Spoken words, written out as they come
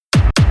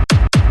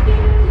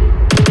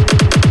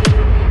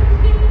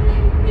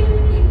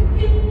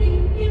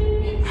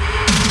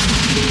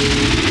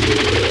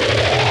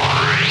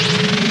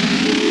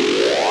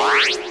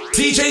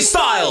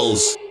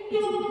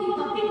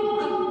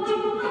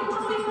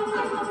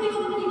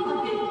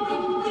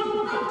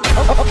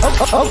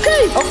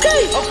Okay.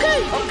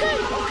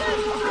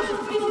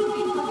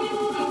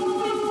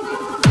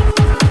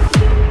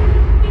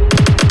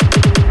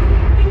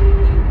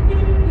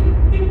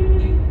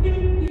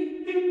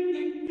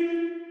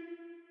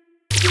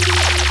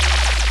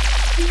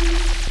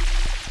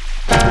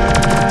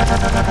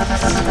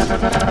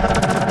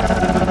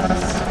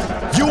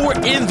 You're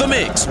in the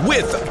mix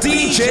with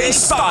DJ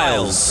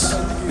StyleZ.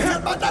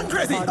 Headbutt and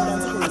crazy,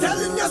 I'm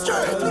telling you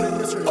straight.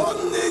 On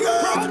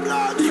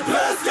nigga, the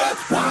place get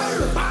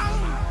wild.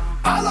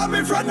 All of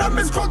me friend and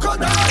Miss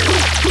Crocodile.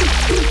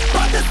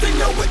 Baddest thing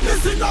you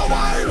witness in a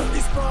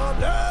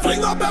while.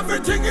 Fling up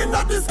everything in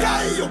the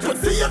sky. You can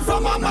see it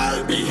from a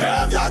mile.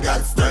 Behavior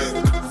gets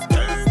stink.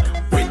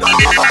 We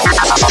don't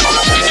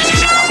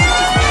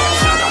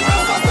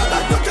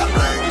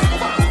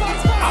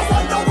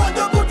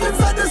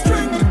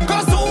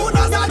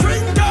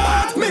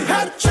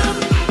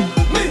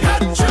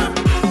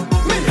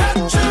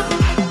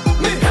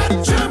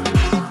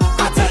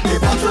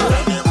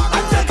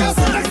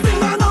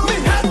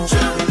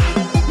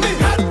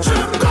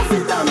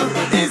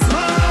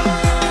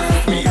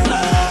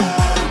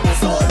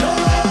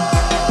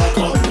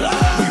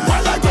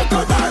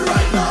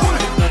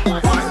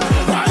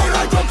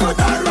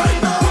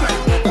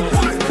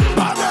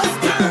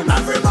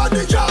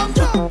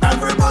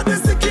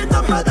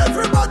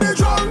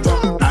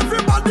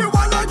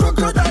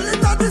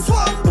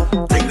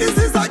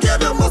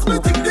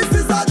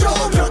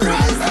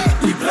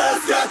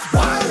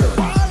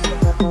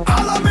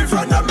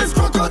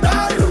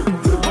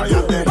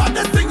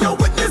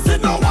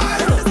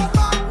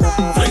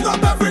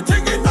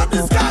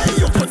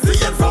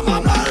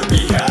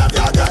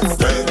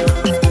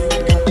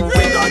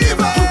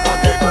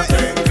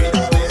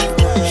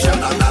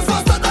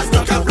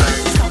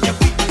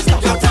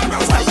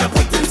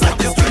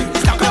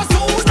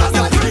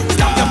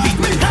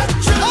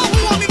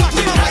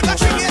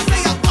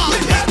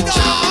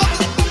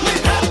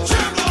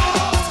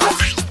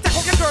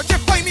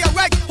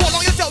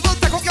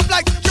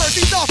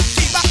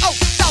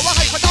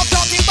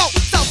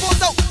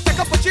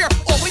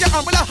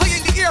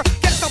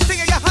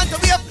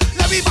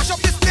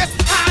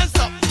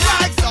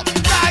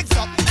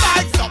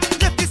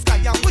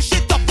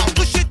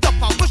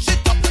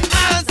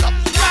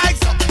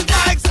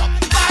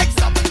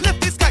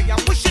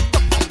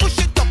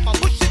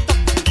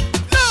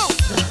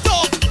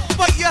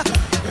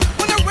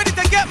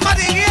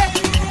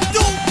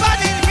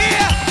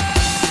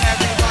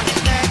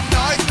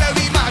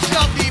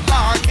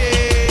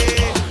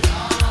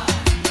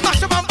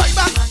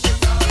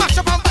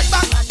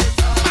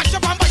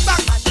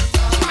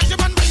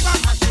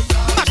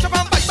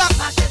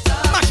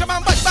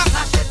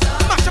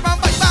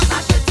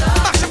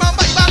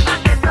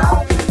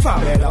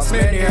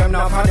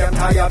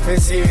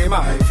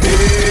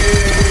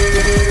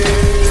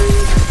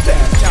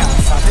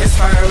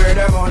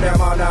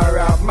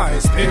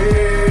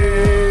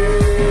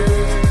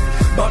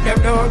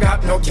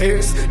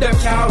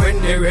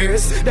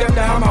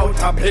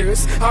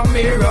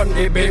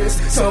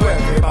So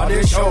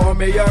everybody show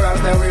me your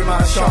ass, then we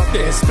must shop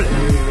this place.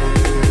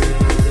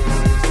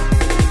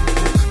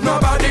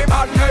 Nobody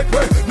bad like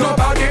we,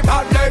 nobody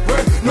bad like we,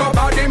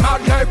 nobody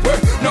mad like we,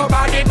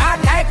 nobody bad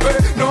like we,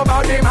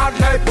 nobody mad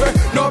like we,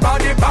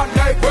 nobody bad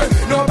like we,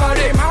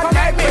 nobody mad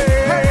like we.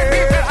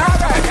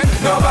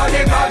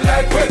 Nobody bad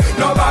like we,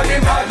 nobody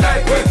bad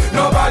like we,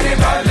 nobody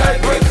bad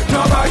like we,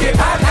 nobody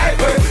bad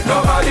like we,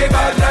 nobody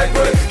bad like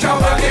we,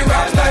 nobody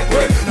bad like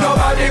we,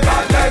 nobody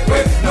bad like we,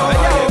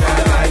 nobody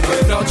bad like we.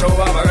 Don't show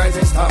up a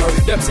rising star.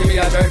 Them see me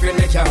a driving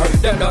the car.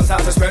 Them don't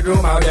start to spread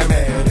rumor. Them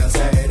made us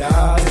say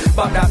that,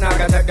 but that not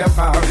gonna take them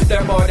far.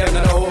 Them boy them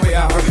don't know who we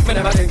are. Me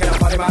never thinking of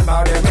body man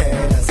bar. Them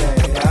made us say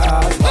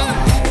that.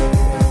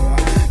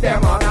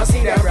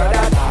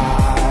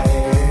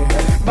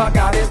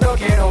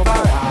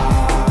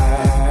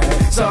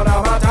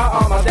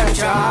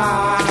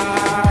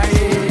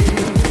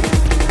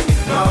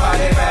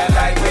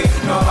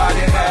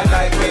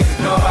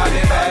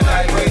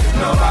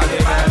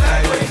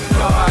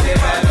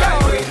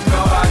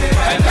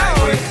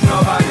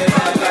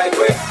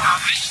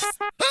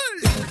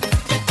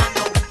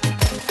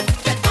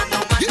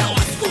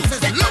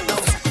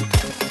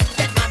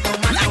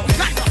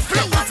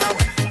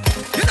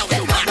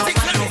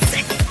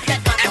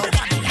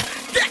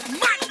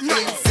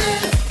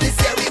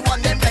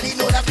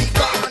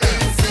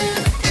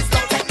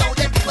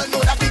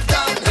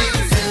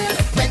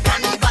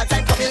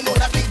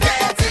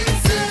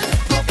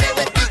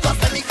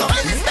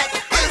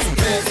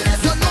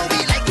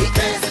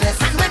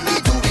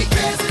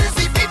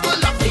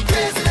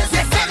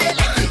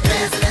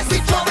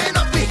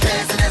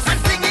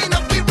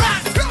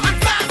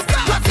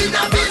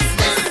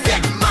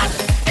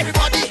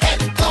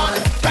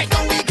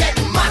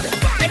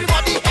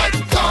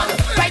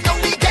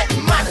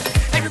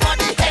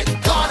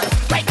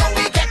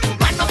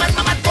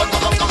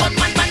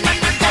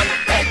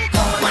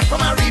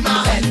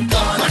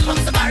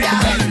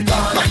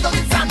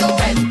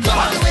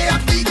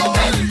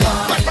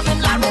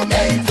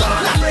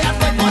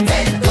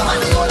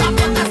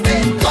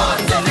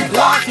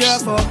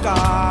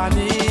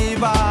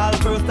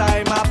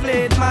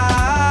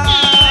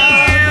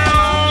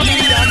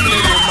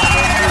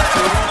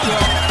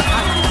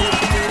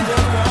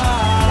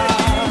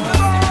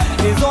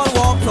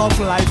 of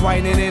light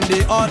whining in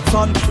the hot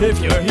sun.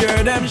 If you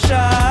hear them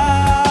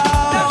shout,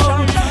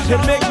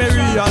 it make me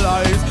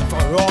realize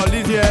for all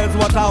these years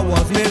what I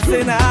was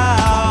missing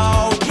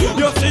out.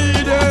 You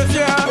see this,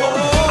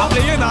 yeah, I'm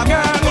playing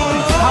again,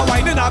 I'm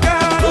whining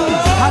again,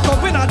 I'm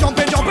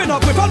jumping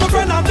up with all my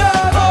friends I'm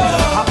dead.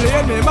 I'm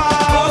playing me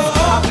mouth,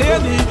 I'm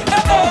playing the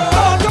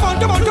come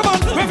on,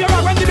 wave your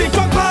hand when the big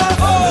truck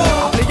pass.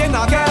 I'm playing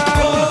again,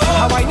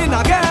 I'm whining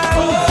again,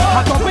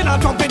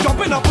 I'm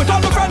jumping up with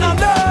all my friends I'm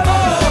dead.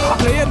 I'm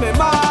playing me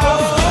mouth,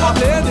 I'm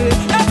playing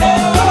the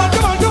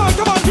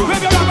come on,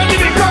 wave your hand when the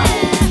big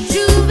truck.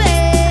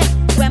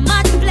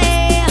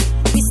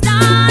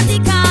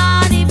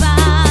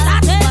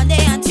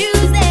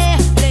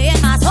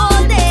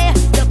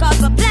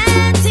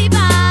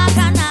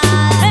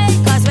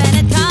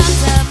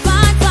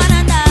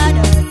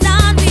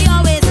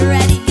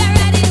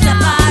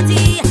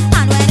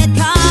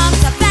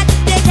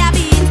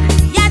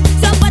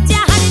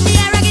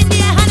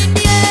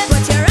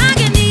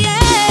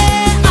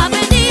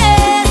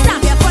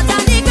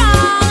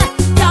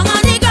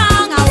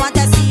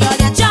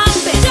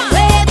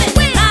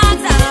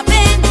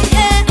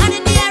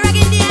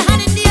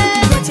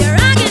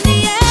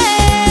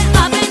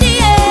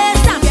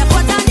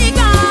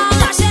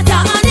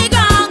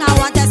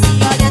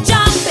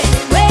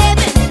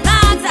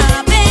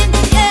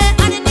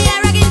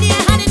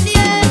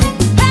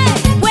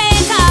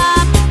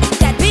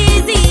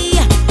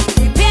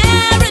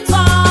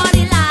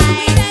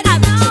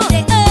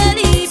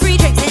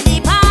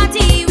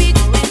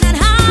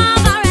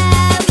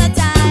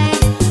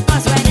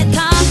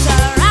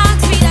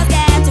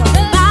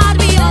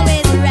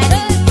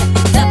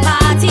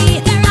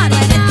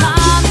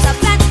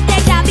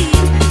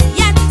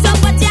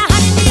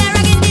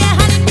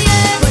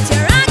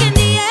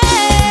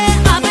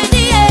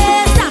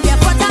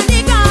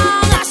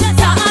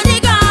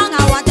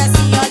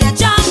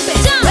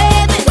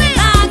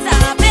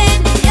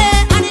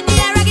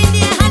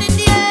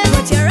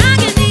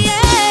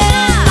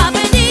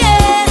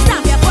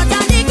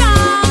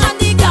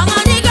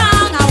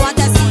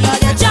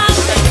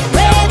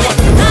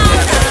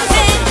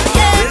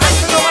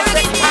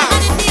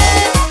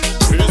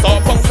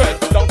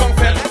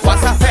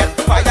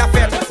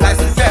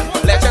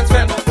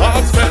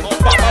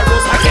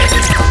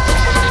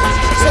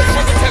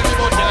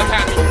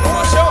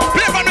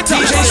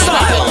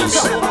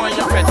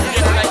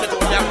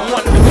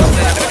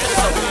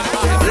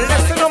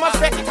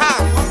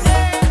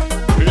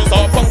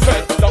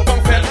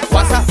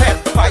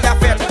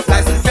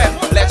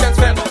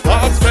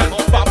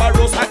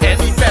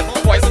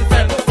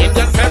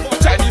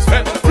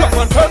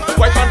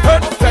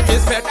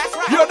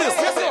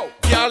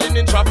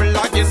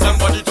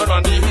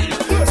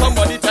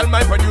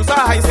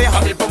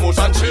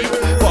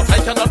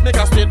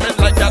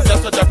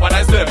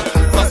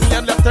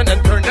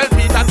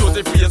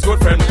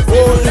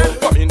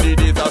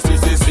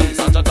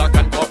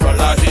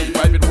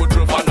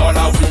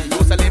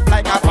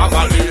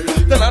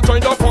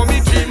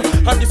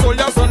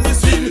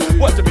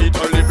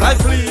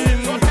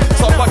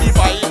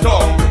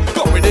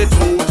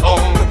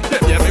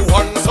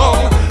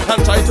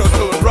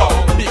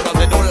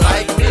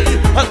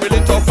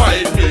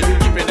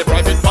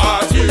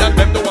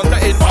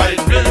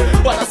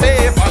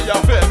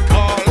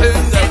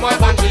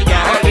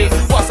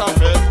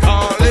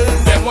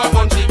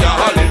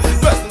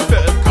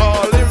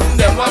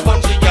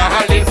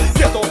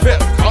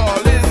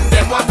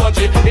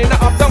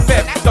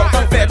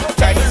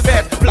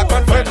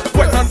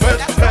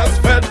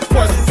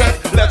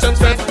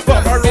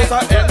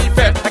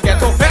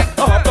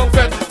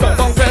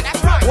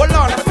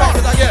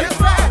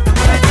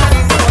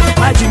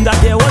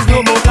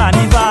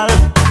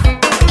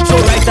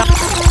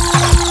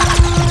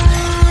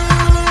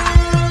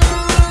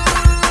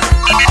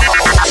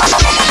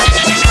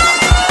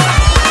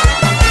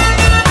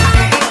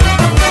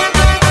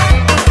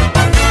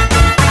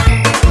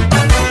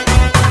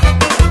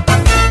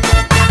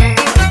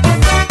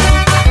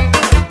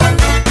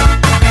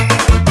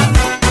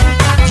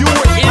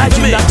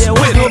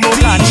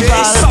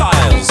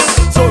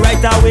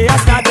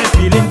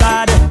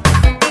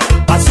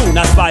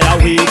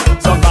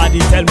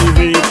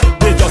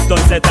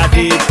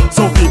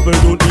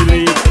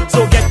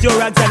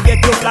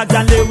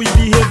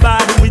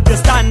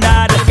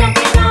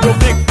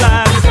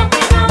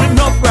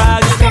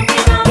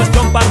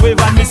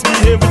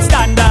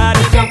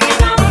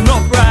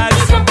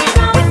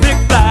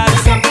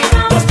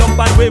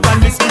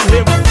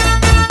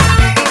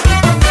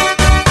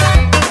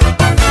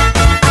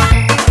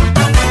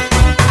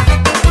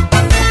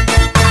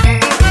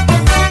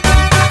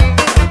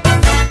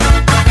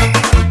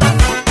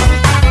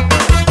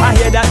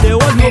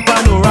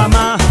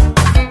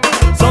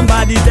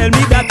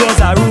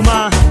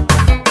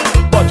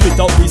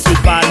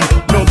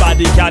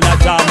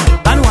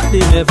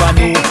 never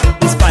know.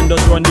 This band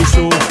does run the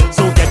show.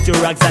 So get your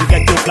rags and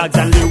get your flags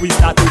and Louis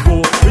start to go.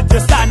 With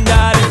your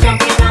standard,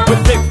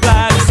 with big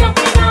flags,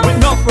 with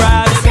no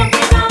flags.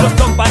 Just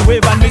jump and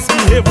wave and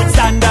misbehave with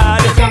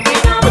standard,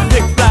 with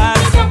big flags.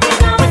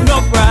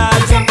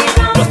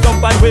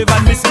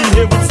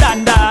 misbehave with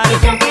standard,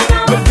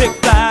 with big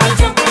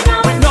flags,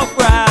 with no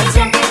rags.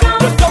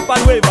 Just jump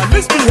and wave and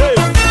misbehave.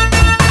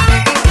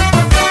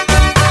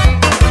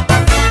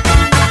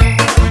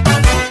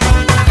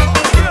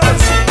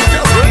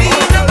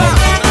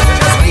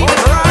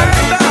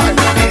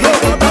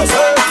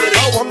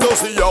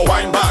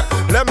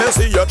 Let me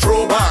see your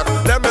throwback.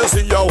 Let me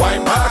see your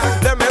wine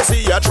back. Let me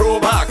see your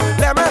throwback.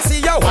 Let me see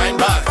your wine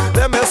back.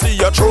 Let me see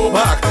your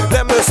throwback.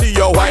 Let me see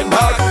your wine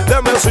back.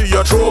 Let me see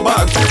your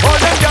throwback. All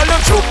them gyal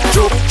them choke,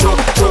 choke,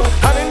 choke, choke.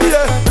 Hand in the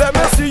air. Let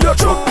me see your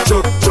choke,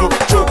 choke, choke,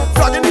 choke.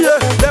 Flag in the air.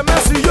 Let me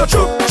see your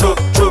choke, choke,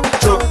 choke,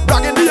 choke.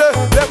 Flag in the air.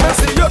 Let me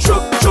see your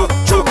choke, choke,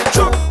 choke,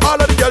 choke. All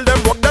of the gyal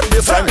them rock that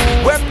baseline.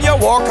 When you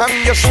walk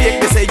and you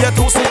shake, they say you're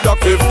too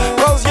seductive.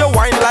 Cause you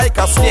whine like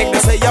a snake, they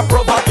say you're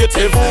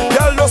provocative.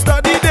 Gyal don't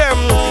study them.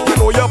 You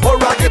know you're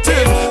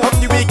prerogative. On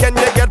the weekend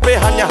you get paid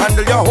and you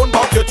handle your own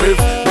bucketive.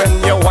 When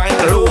you whine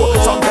low,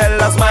 some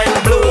fellas mind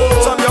blow.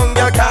 Some young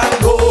girl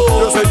can't go.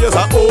 You say you're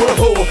a old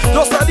hoe.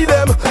 Don't study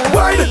them,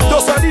 whine.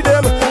 Don't study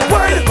them,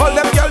 whine. All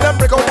them girls them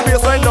break out the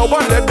baseline now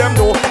and let them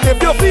know.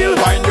 If you feel,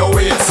 whine your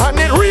waist. And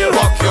it real,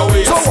 walk your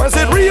waist. So once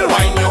it real,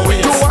 whine your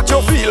waist. Do what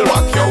you feel,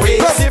 walk your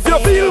waist. Cause if you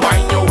feel,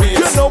 whine your waist.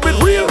 You know it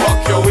real,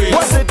 walk your waist.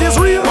 Once it is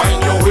real,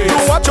 whine your waist. Do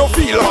what you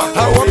feel.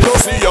 I want to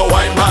see your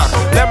wine back.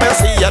 Let me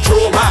see your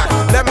throwback.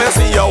 Let me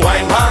see your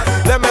wine back.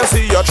 Let me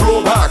see your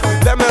throwback.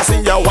 Let me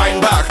see your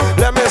wine back.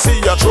 Let me see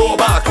your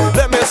throwback.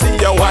 Let me see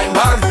your wine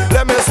back.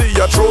 Let me see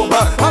your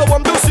throwback. I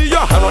want to see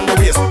your hand on your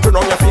waist, turn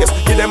on your face,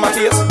 give them a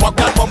taste. Walk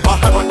that bumper,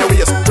 hand on your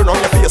waist, turn on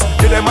your face,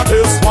 give them a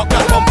taste. Walk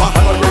that bumper,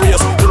 hand on your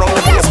waist, turn on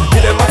your face,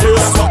 give them a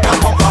taste. Walk that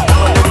bumper,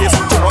 hand on your waist,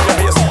 turn on your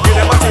face, give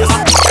them a taste.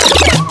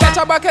 Catch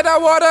a bucket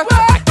of water,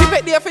 keep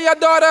it there for your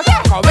daughter.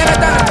 Or when I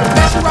die,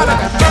 dash you around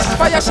like a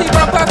fire she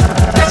bumper.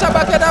 Catch a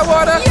bucket of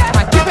water,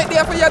 and keep it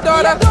there for your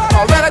daughter.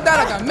 Or when I die,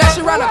 like a mesh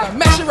around,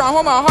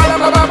 home and holler.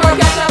 My baba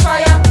catch a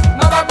fire,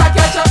 my baba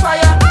catch a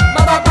fire,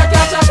 my baba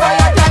catch a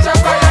fire, catch a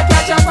fire,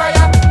 catch a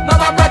fire. My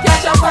baba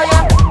catch a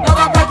fire, my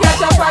baba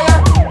catch a fire,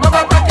 my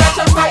baba catch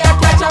a fire,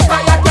 catch a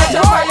fire, catch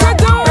a fire.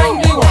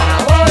 Bring the water,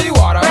 holy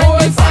water,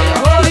 holy fire,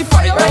 holy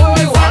fire. Bring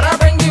the water,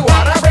 bring the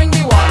water, bring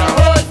the water,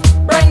 holy.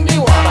 Bring the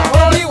water,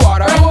 holy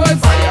water, holy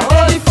fire,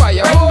 holy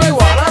fire. Bring the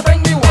water,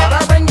 bring the water,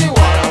 bring the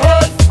water,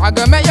 holy. I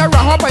gonna make you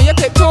run up on your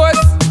tiptoes.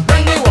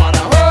 Bring the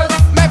water, holy.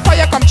 Make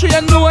fire come through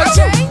your nose.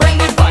 Bring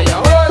the fire,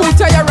 holy. Who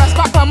tell your ass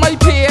back on my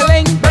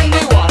peeling? Bring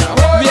the water,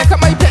 holy. Wake up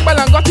my people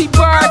and got it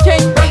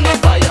barking. Bring the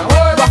fire,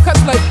 holy.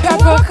 Rockers like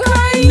pepper,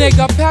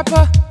 nigga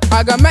pepper.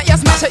 I gonna make you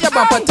smash at your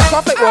bumper, take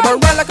off it over,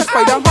 run like a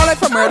spider, haul it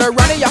for murder,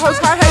 run in your house,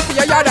 high for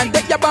your yard, and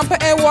dip your bumper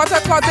in water,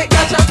 cause it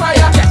catch a fire,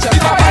 catch a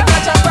fire,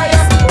 catch a fire,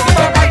 the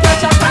bumper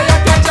catch a fire,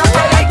 catch a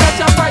fire,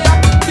 catch a fire,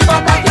 the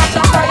bumper catch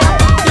a fire,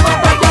 the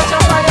bumper catch a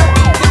fire,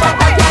 the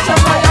bumper catch a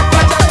fire,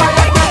 catch a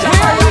fire, catch a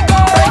fire.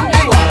 Bring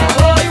the water,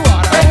 holy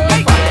water, bring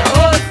the fire,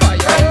 holy fire,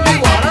 bring the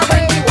water,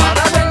 bring the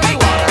water, bring the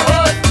water,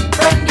 holy,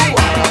 bring the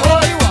water,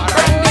 holy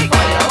water, bring the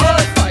fire,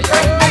 holy fire,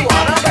 bring the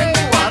water, bring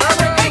the water,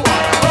 bring the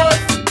water,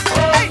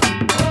 holy.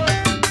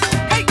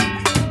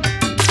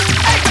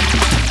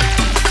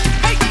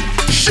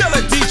 Shell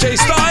it, DJ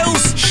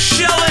Styles.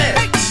 Shell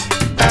it.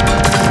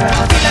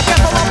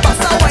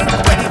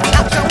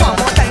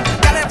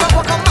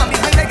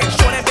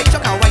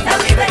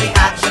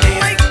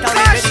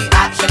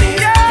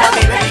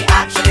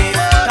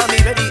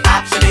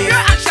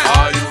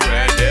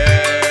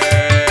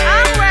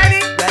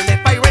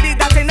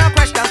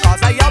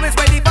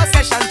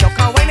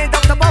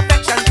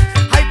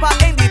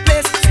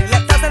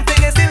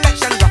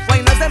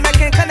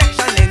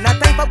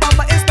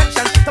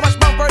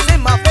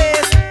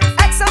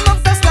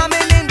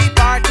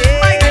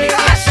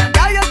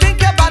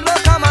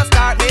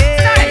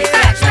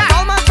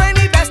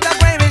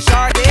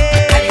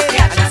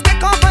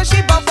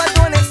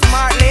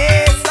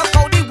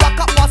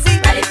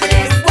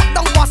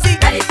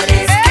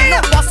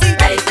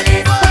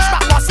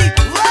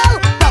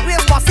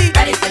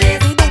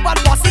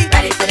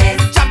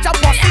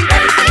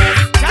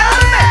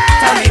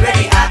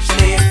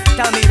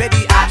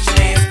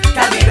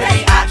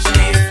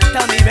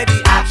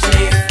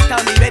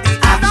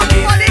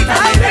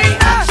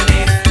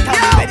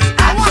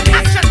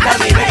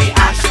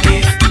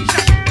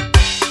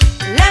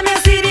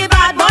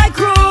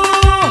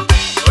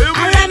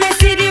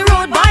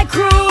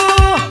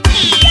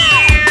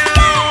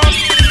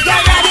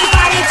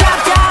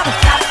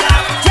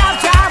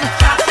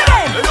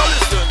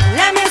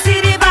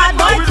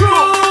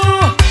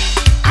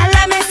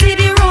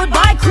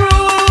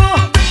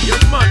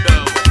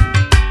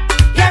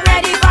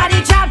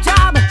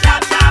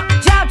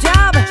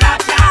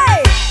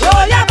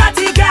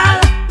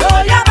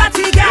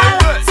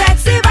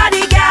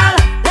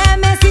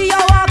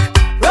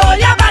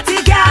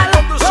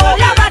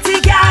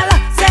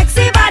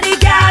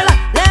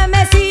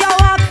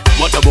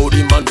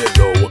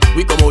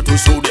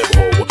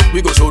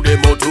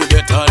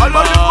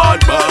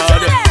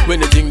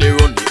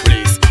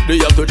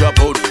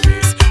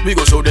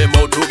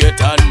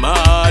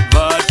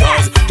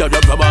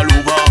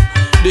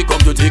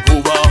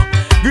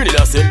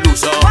 Grenada, St.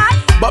 Lucia,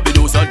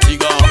 Barbados,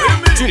 Antigua,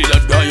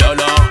 Trinidad,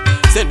 Guyana,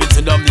 St.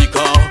 Vincent,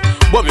 Dominica,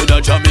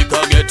 Bermuda,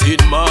 Jamaica,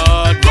 getting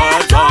mad,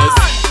 mad fast.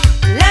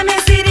 Let me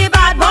see the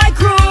bad boy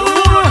crew.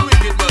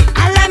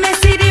 And let me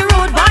see the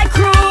rude boy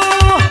crew.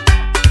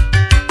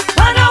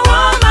 When a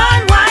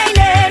woman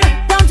whining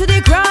down to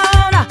the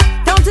ground,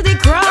 down to the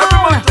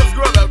ground.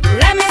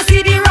 Let me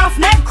see the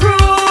roughneck crew.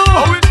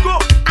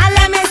 And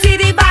let me see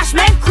the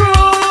bashment crew.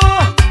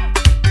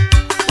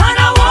 When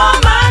a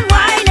woman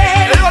whining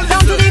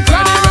down to the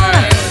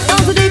ground,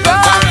 down to the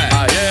ground.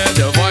 I hear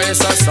the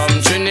voice of some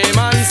Trini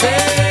man say,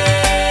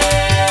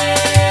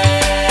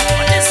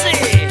 what you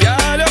say?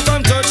 Girl, you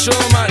come touch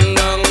your man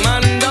down,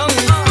 man down.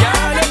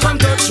 Girl, you come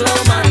touch your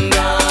man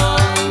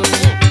down.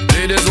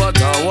 It is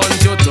what I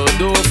want you to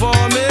do for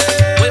me.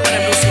 Wait, what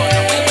them do, Scott?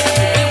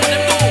 Wait, what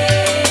them do?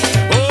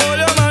 Hold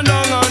your man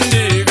down on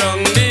the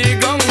ground, the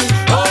ground.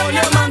 Hold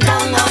your man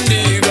down on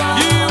the ground.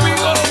 Here we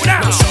go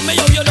now. Show me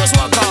how you just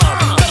walk on.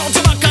 Get out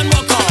your back and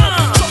walk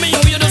on. Show me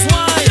how you just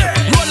whine.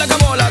 Roll like a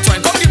ball of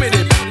twine. Come give me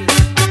the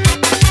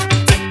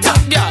tick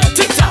tock, girl,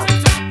 tick tock.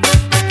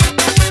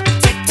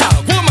 Tick tock,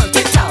 woman,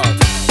 tick tock.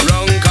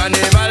 Round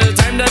carnival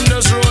time, them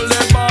just roll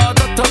the bar,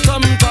 tum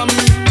tum.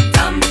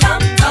 Tum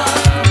tum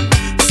tum.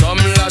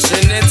 Some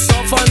lashing it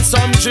soft and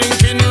some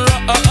drinking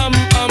rum.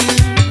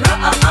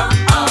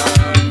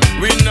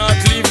 We not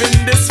leaving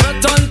this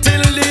fete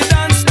until the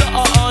dance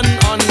done.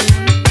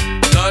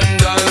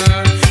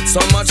 Done. So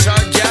much a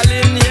gal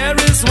in here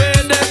is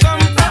where they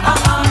come from.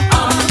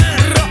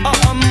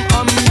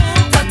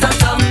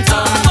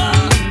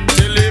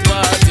 Till the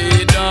party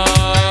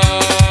done.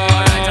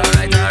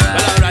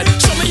 Alright.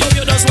 Show me how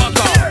you just walk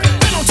out.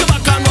 Get out your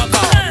back and walk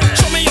out.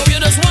 Show me how you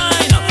just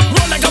whine.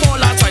 Roll like a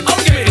ball of twine.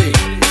 Come give me the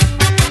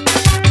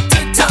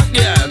tick tock,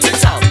 yeah, tick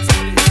tock.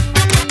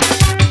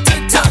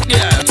 Tick tock,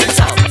 yeah, tick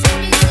tock.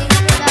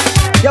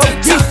 Yo,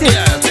 G6,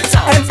 Yeah, tick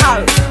tock. MR,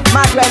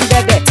 Madram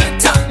Dede. Tick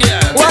tock,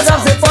 yeah. What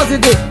does it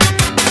positive?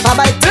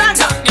 Bye-bye, plan.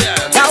 Yeah,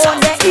 That one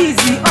there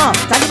easy,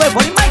 Tell you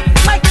for the mic.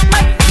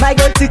 My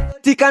girl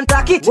tick and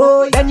tack it.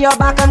 Then your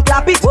back and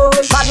clap it.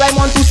 Mad rhyme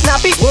want to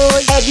snap it.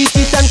 Edit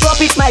it and crop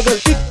it. My girl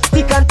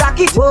tick and tack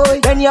it.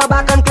 Then your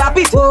back and clap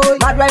it.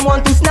 Mad rhyme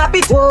want to snap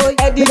it.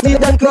 Edit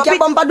it and crop it. Make your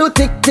bumper do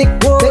tick. Then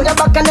your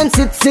back and then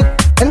sit.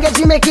 And get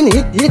you making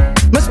hit.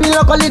 Must be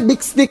call it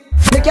big stick.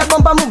 Make your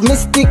bumper move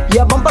mystic.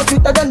 Your bumper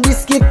sweeter than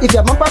biscuit. If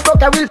your bumper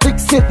broke, I will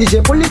fix it.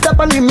 DJ pull it up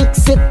and we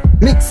mix it.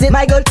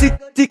 My girl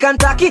tick and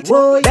tack it.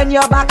 Then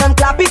your back and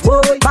clap it.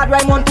 Mad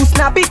rhyme want to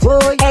snap it.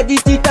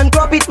 Edit it and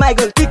crop it. My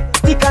girl tick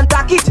and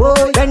tack it.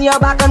 Then your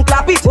back and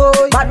clap it.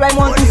 Mad rhyme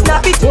want to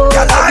snap it.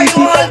 I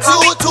want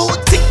you to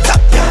tick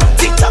tock, yeah,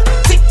 tick tock,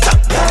 tick tock,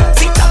 yeah,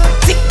 tick tock,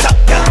 tick tock,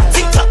 yeah,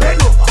 tick tock.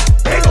 Bend over,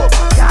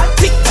 yeah,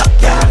 tick tock,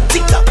 yeah,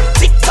 tick tock,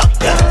 tick tock,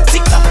 yeah,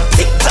 tick tock,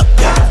 tick tock,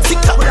 yeah, tick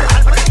tock.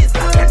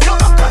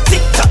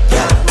 Tick tock,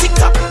 yeah, tick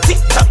tock,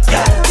 tick tock, yeah,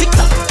 tick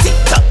tock, tick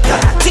tock,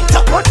 yeah, tick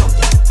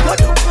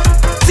tock.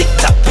 Tick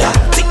tock, yeah,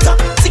 tick tock,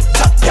 tick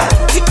tock, yeah,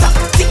 tick tock,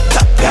 tick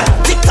tock, yeah,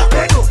 tick tock.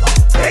 Bend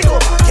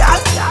over, yeah.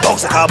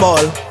 Bounce like a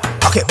ball,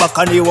 cock it back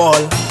on the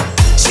wall.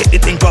 Shake the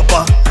thing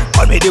proper,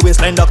 call me the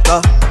waistline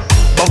doctor.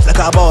 Bounce like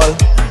a ball,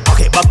 cock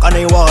it back on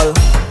the wall.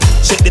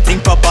 Shake the thing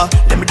proper,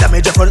 let me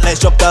damage your front leg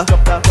structure.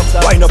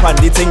 Wind up on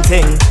the ting,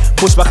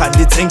 push back on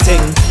the ting,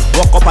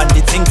 walk up on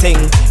the ting,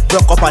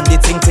 rock up on the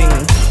ting.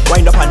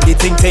 Wind up on the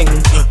ting,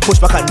 push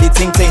back on the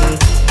ting,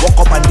 walk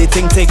up on the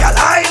ting. Girl,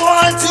 I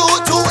want you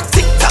to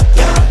tick tock,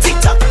 yeah, tick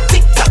tock,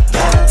 tick tock,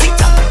 yeah, tick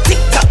tock,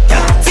 tick tock,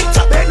 yeah, tick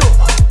tock. Bend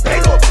over,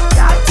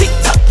 yeah, tick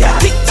tock, yeah,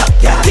 tick tock,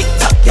 yeah, tick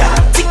tock, yeah,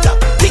 tick tock,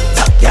 tick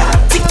tock, yeah,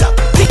 tick tock,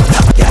 tick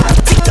tock, yeah,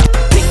 tick tock,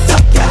 tick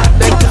tock, yeah,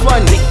 tick tock,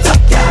 tick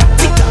tock, yeah,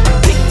 tick tock,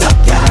 tick tock,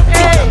 yeah,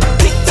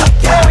 tick tock,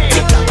 yeah, tick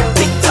tock, tick tock, yeah, tick tock,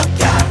 tick tock,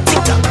 yeah,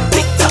 tick tock,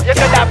 tick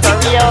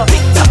tock, yeah,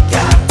 tick tock,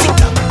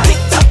 tick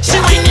tock. She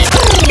whine it,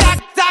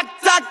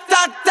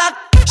 tack.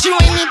 She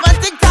whine it, but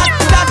tick tock.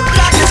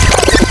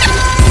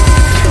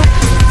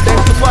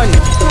 Thanks for fun.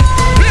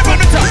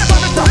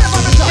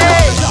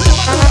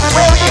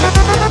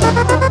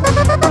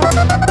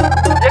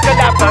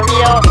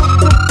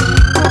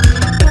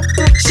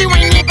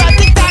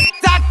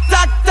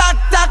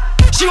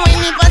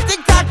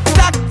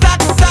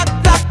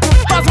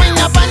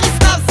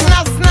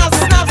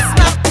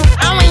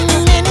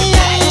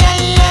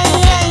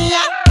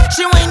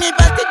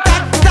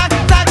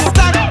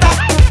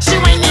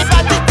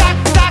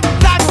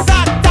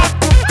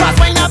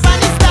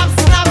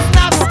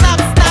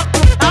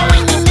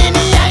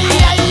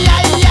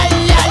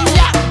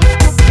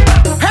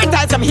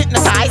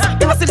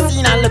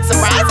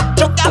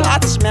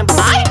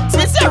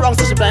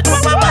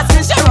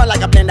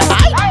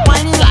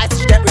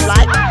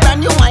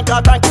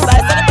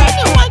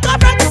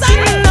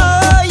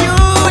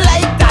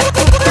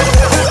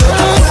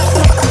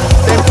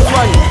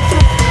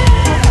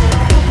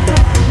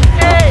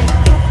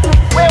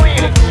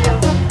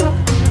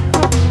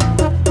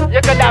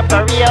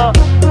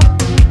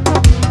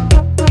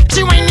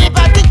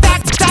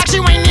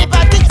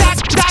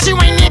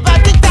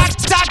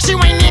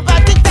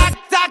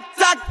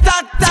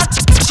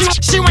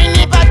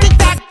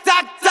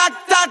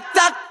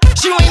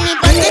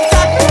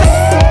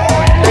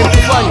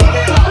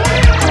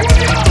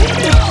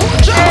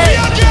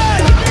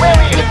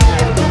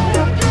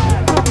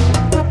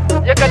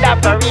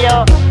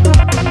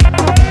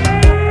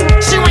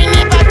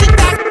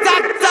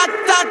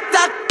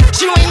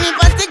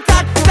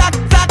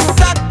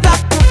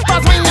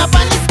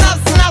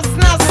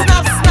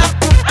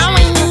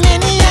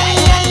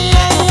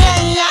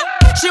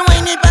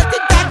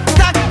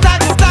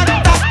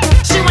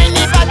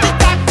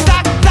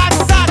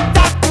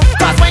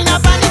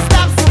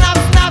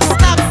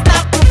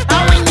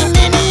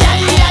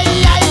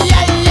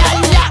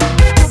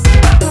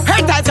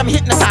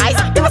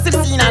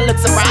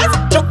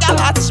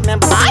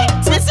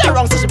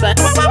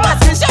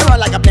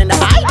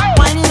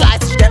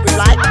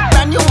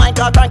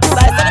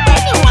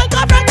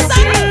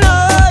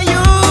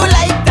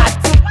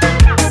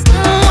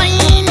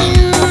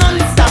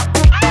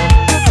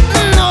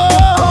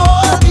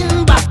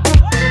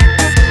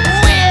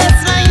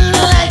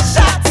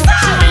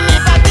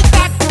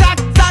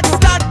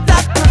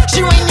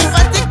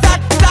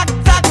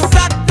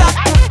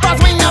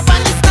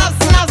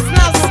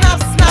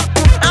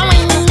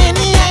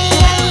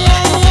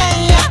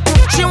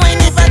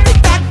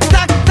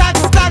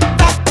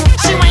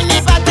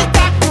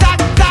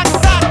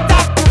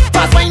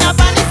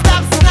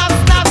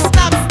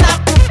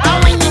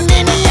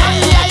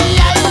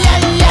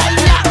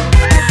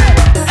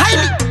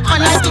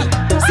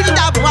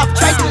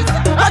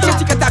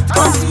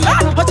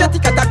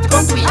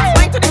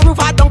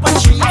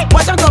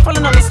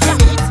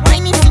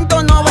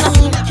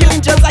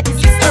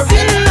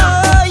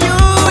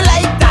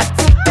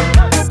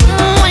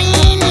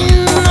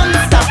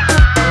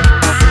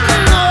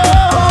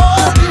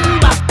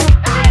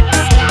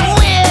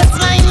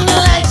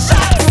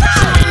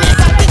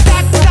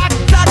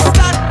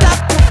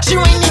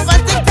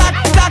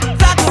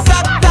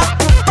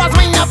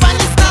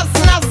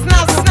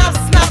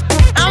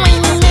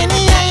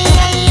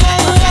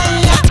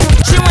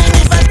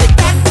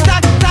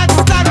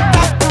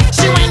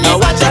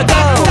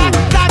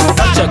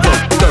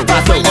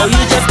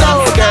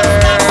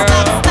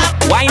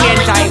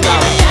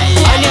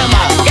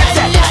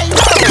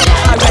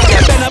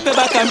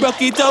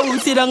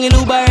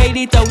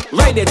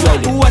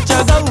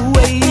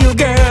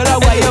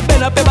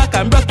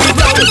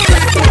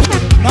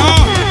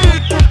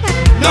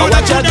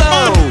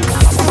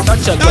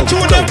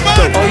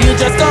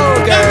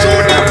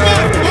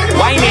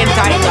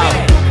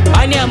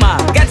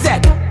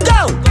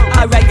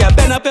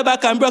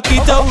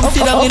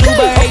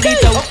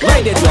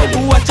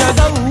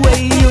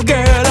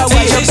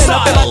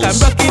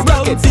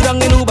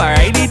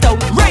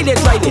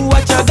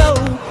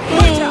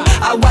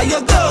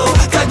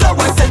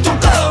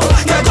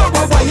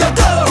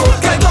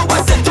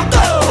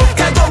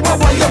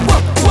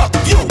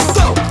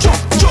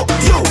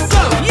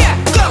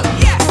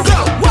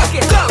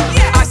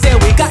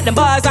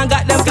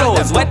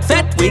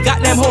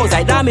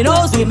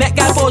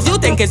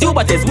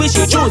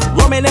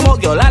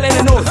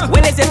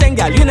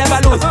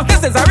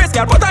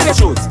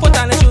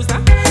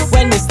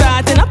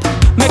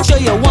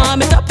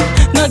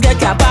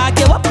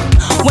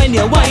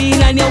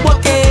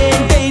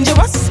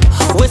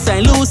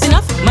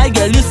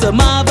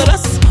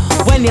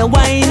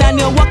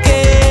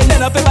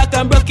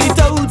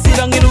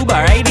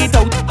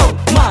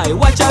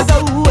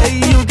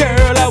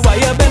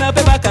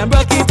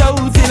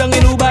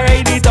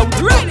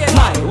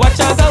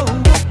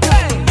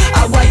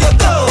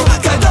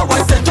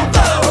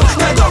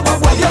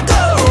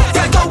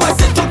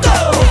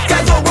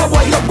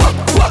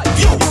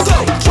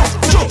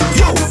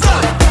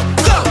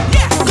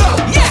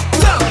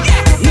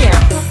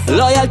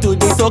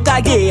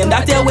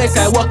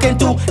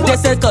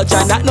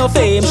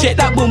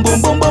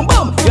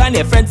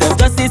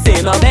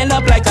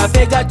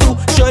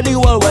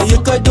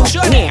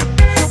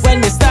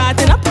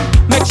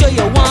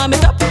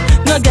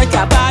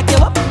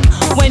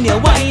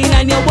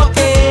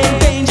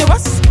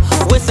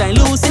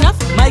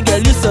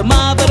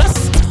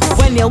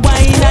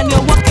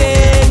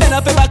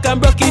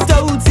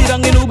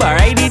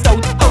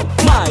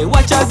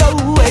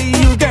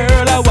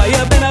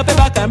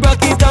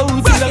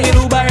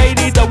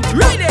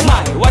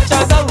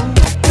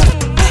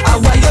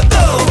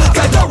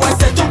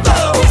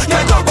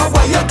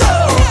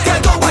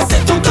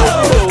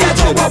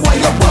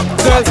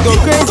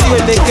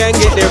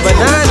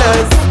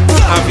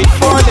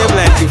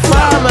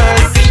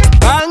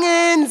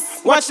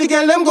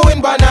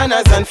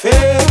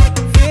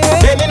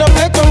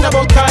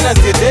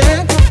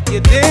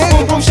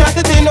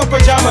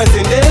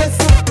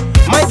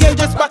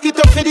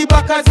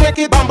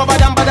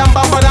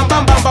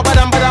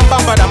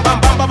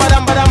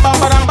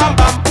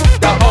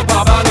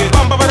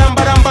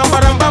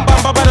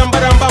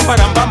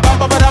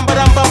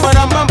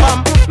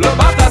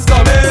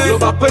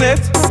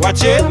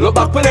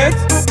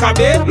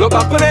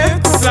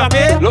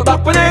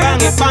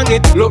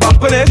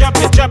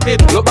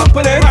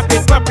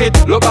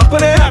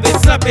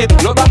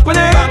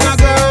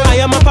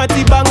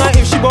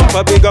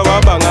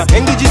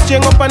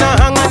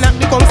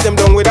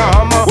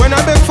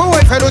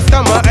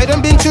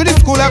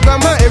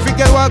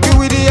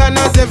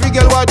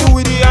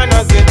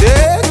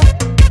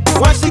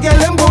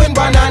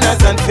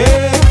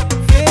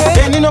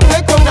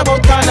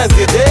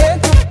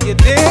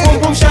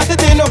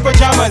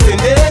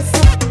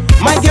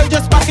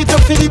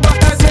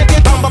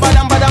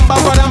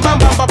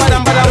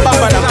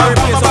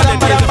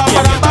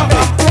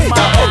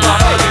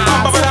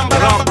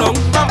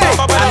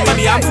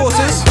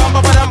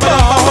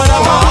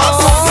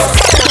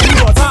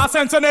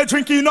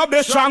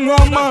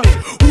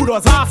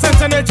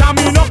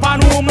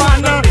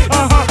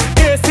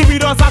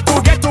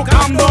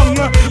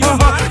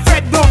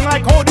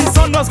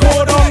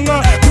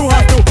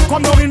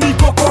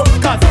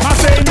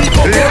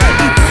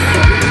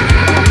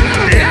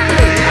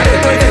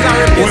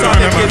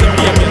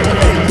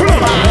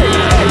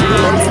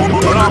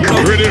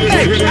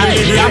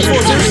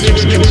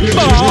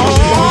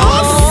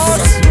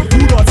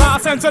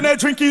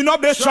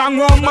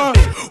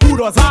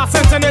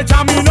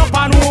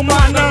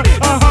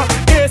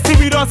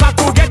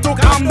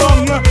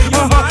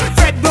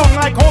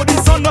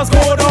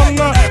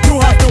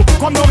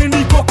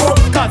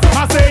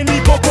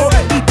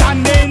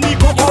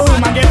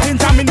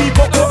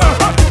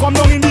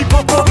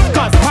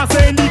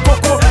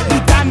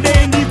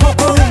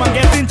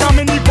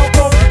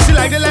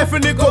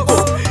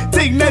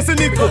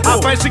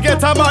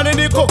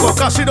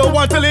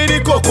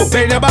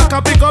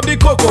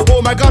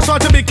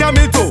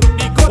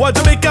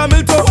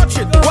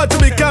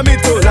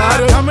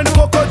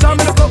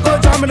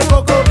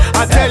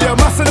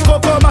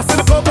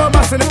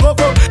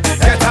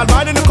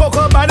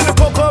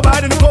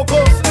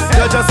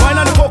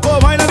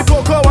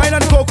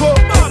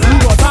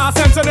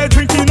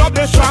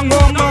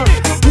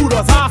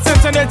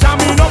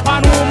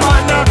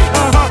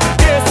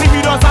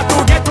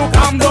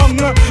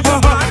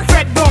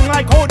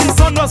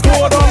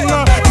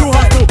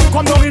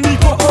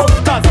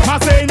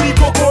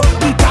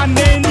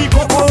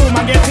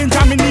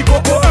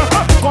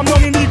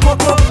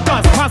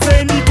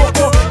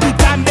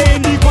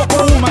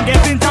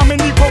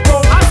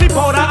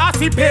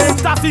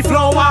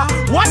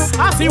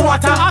 I see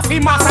water, I see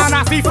mass and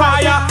I see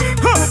fire.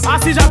 I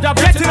see jab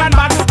getting and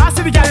bad. I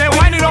see the girl they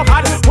winding up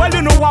hard. Well,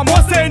 you know I'm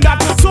not saying that.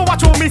 So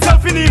watch on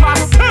myself in the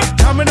mass.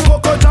 Jam in the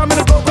cocoa, jam in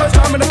the cocoa,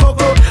 jam in the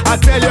cocoa. I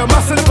tell you,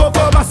 mass in the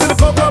cocoa, mass in the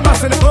cocoa,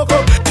 mass in the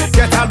cocoa.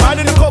 Get all bad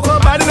in the cocoa,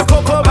 bad in the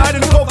cocoa, bad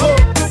in the cocoa.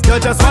 You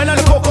just wine on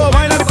the cocoa,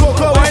 wine on the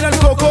cocoa, wine on the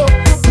cocoa.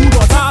 Who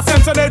does have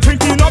sense and they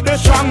drinking up the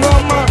strong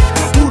rum?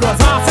 Who does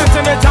have sense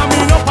and they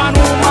jamming up on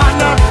woman?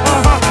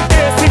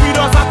 ACB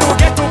does have to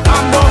get to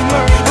calm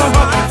down.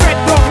 Fed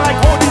down like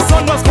how the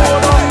sun does go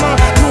down.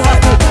 You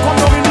have to come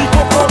down in the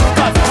cocoa,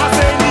 cause I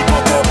say in the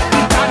cocoa,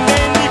 the can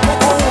in the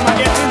cocoa, woman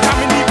getting jam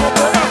in the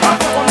cocoa.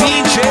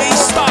 DJ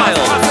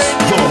StyleZ,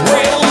 the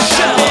real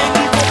show.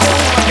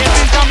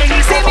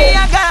 See me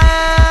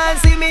again,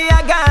 see me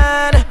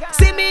again,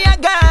 see me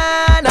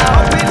again.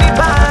 Up in the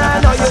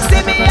band, oh you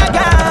see me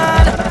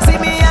again, see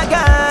me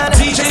again,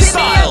 DJ see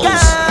me StyleZ.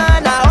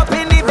 again. Up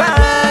in the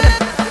band,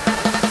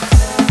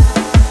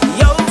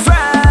 yo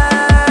friends,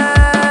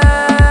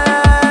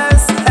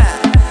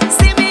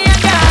 see me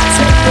again,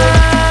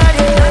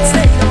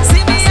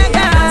 see me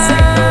again.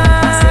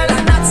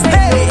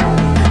 Hey,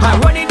 I'm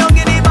running down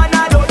in the band,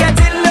 I don't get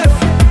it left.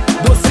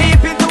 Don't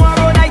sleep in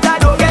tomorrow night, I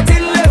don't get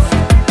it left.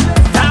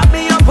 Tap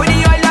me up with the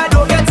oil, I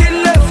don't get it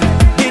left.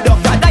 The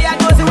doctor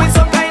diagnosed me with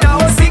some kind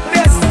of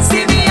sickness.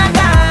 See me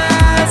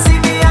again, see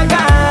me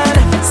again,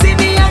 see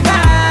me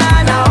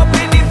again. Up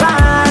in the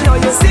van, oh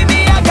you see me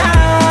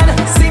again,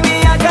 see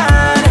me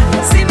again,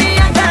 see me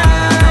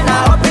again.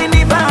 Up in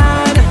the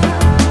van.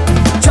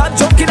 Jab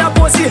jumping a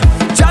pussy,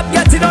 jab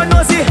getting on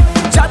nosy.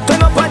 Jab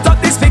turn up and talk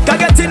the speaker,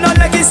 getting on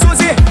like it's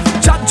Susie.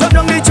 Jab jump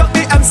down the chuck,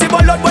 the MC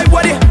ball boy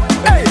body.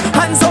 Hey,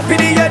 hands up in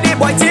the air, the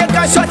boy take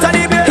a shot at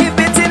the bill. If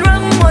beating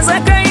rum was a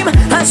crime,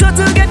 I'm sure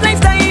to get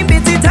lifetime.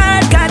 Beat it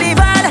hard,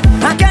 carnival.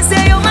 I can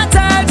say you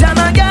matter. Jam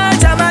a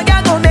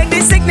girl, go make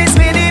the sickness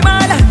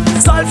minimal.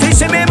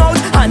 Saltfish in my mouth,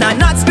 and I'm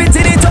not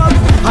spitting it up.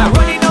 I'm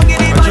running down in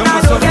the van,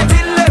 I don't get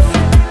it left.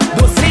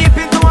 Don't sleep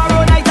in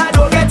tomorrow night, I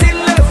don't get it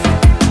left.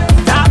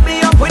 Tap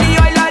me up with the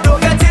oil, I don't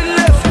get it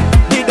left.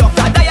 The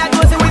doctor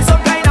diagnosed me with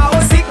some kind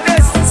of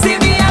sickness. See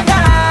me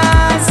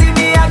again, see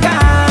me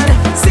again,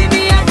 see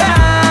me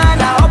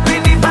again. Up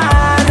in the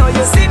van, oh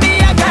you see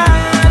me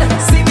again,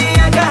 see me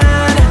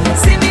again,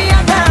 see me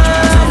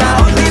again.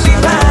 Up in the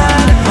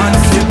van. One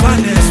sip on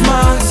this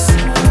mass,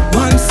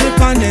 one sip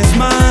on this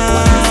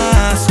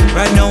mass.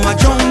 Right now I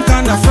drunk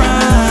on the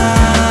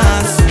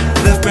France.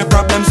 Left my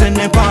problems in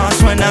the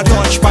past when I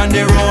touch on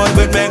the road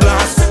with my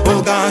glass.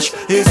 Oh gosh,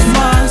 it's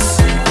mass.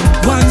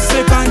 One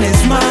sip on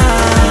this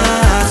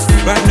mass.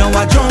 Right now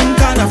I drunk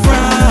on the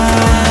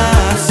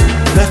France.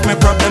 Left my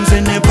problems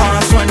in the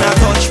past when I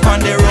touch on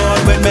the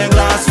road with my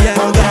glass. Yeah,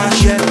 oh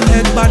gosh, yeah.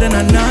 Head bad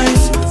and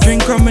nice,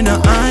 drink rum in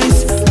the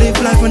ice, live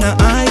life on the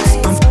ice.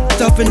 I'm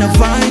f***ed up in the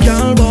vibe,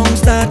 girl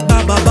bounce that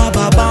ba ba ba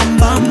ba bam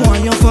bam.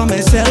 Want you for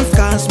myself,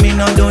 cause me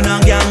not do no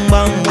gang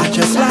bang. I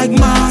just like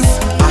mass,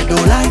 I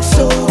don't like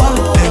sober.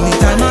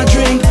 Anytime I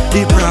drink,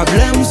 the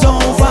problem's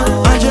over.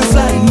 I just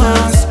like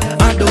mass,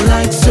 I don't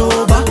like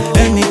sober.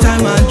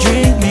 Anytime I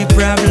drink, me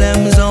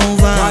problem's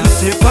over. One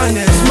sip on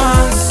this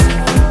mass,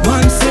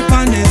 one sip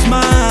on this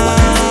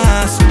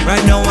mass.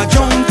 Right now I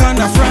drunk on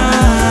the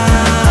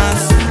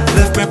France.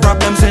 Left my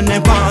problems in the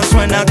past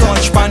when I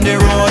touch on the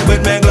road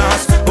with my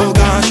glass. Oh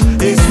gosh,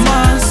 it's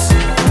mass.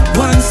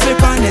 One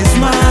sip on this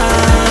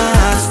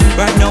mass.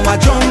 Right now I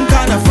drunk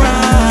on the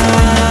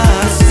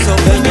France. So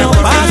when you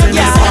pass in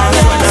the past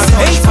when I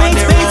touch on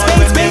the road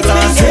with my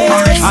glass.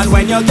 And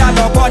when you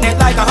gather up on it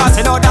like a horse,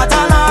 you know that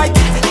I like.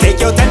 Take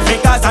your 10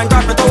 fingers and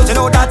grab your toes, you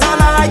know that I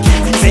like.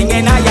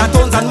 Singing higher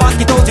tones and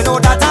mosquitoes, you know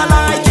that I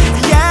like.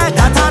 Yeah,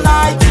 that I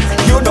like.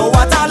 You know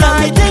what I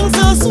like. The thing's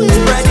so sweet.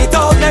 Spread it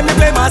out, let me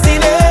play my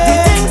silly. The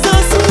thing's so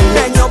sweet.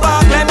 Bend your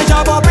back, let me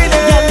jump up in it.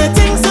 Yeah, the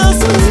thing's so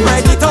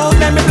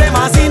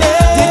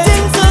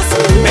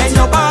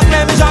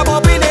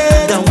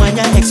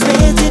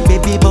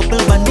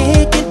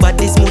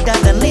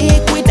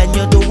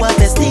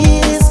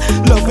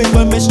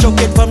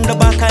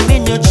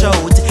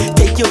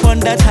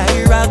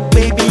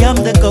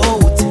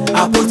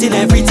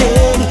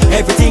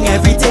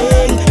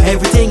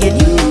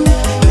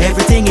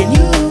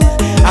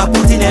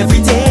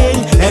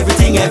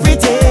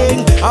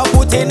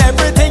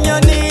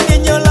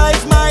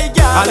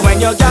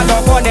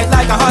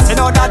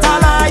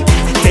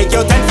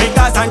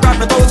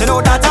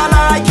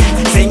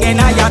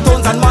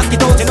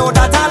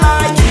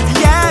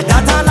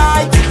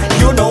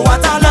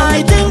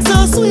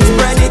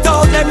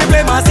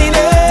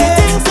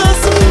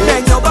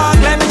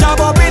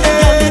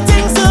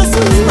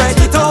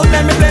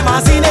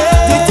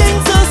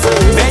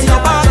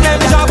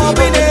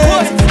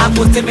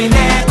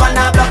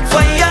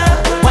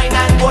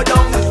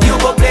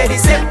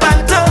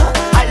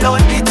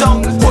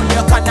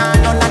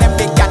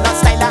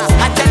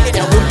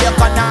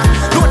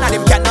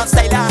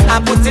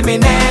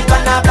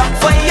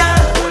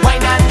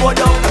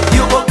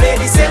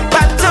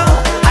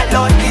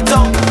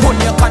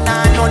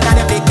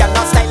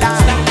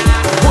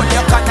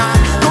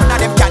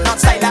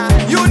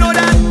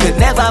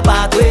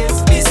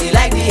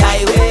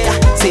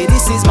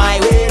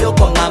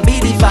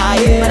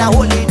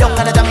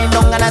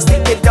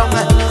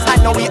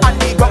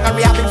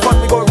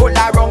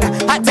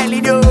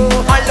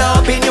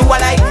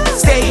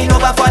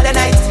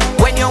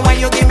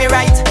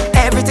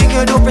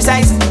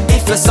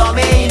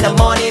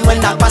When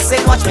I pass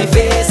it, watch me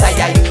face, aye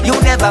aye. You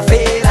never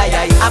fail, aye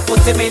aye. I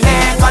put him in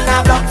neck on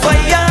a block for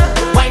ya.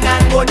 Wine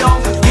and go down,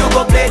 you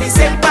go play the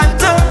same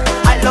panto.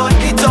 I load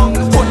the tongue,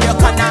 hold your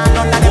corner.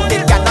 None of them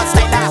they cannot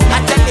style that. I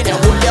tell you,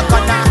 hold your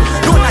corner.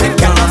 None of them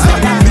cannot style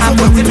that. I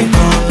put him in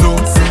neck.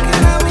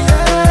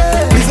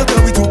 Please don't tell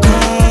me to come.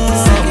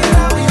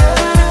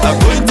 I'm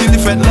going till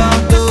the fed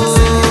lock though.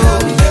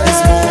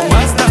 It's more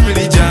mass than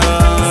religion.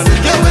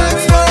 Yo,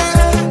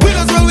 expert, we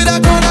just roll with a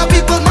crowd of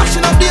people,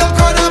 mashing up the old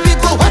crowd of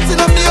people,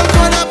 watching up the old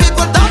crowd of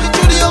people, diving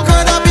through the old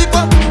crowd of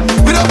people.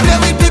 We don't play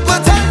with people,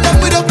 tell them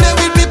we don't play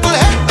with people.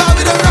 Head bow,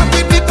 we don't rap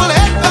with people.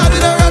 Head bow, we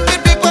don't rap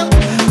with people.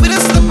 We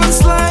don't slip and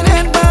slide,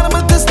 head bow,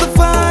 I'ma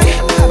testify.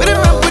 We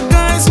don't rap with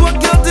guys who are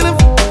guilty of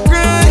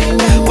crime.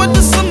 What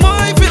does some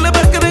boy feel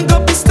about getting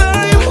copy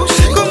style?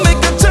 Go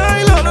make a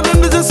child out of them,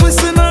 they just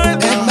wasting oil.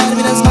 Everybody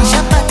we just smash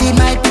up party,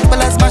 my people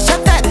let's smash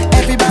up that.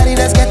 Everybody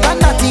let's get on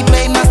naughty,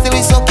 play nasty,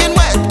 we soaking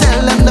wet.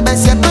 Tell them the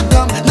best yet to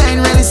come. They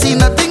ain't really seen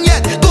nothing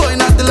yet.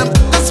 Going out till them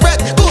that's red,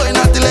 going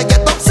out till they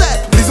get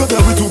upset. Please don't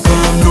tell me to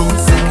calm down.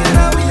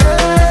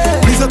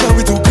 Please don't tell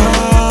me to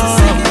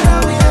calm.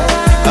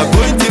 I'm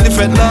going till the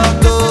fed lock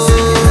though.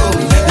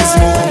 It's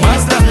more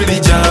mass than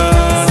religion.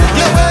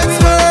 Yo,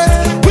 experts,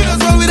 we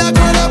just roll with a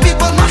crowd of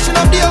people, mashing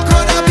up the old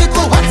crowd of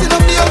people, watching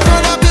up the old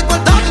crowd of people,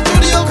 diving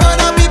through the old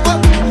crowd of people.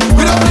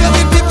 We don't play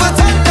with people,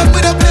 tell them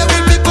we don't play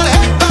with people.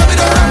 Head bow, we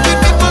don't rap with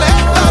people.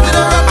 Head bow, we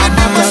don't rap with people. At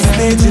that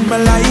stage in my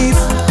life,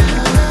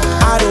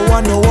 I don't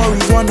want no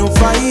worries, want no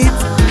fight.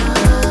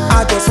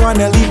 I just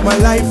wanna live my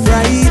life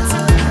right.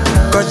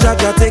 Cause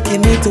Jaja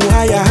taking me to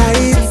higher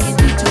heights.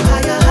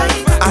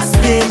 A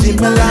stage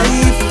in my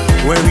life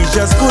where it's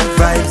just good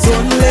vibes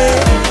only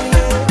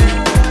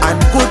and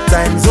good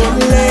times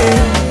only.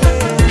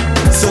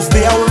 So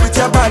stay away with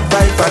your bad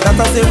vibe, and that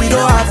I say we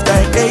don't have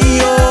time. Hey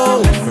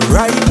yo,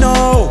 right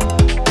now,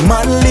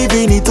 man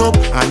living it up,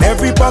 and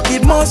every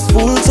pocket must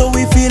full, so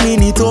we feeling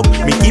it up.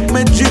 Me keep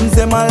my dreams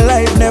in my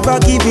life, never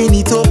giving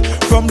it up.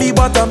 From the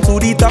bottom to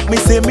the top, me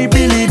say me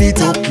building it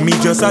up. Me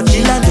just a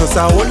chill and just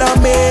a hold a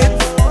mate.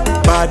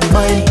 Bad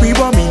mind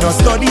people, me no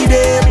study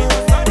them.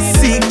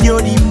 Secure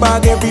the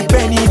bag every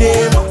penny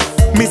them.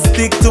 Me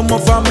stick to my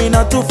family,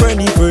 not to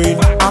friendly friend.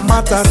 I'm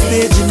at a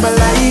stage in my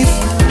life,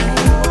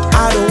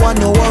 I don't want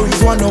no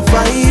worries, want no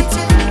fight.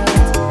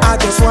 I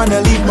just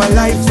wanna live my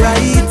life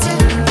right.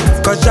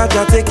 Cause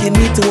Jaja taking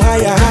me to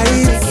higher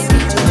heights.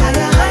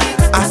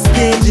 A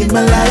stage in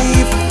my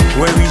life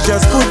where it's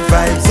just good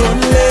vibes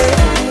only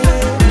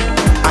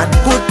and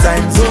good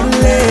times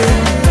only.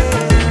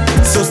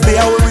 So stay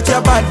away with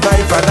your bad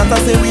vibe, and that I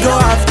say we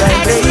don't have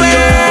time. Hey, yo.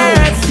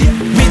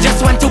 We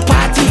just want to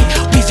party,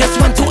 we just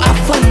want to have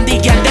fun.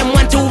 The girl them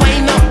want to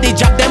wind up, the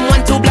job them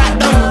want to black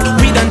down.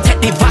 We done take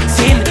the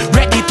vaccine,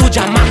 ready to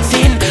jam max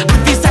in.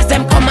 Officers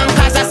them come and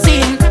cause a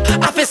scene.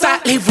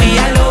 Officer, leave we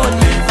alone,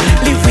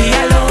 leave we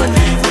alone,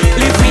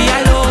 leave we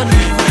alone,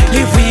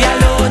 leave we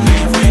alone.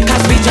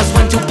 Cause we just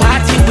want to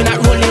party, we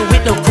not rolling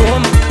with no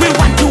chrome. We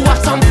want to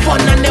have some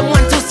fun and them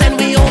want to send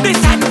we home.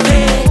 This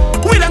unfair,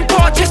 we done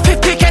purchase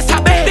 50 case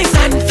a bed. This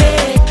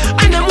unfair,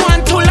 and them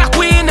want to lock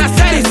we in a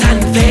cell. This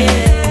unfair,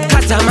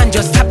 cause a man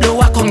just tap the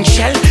walk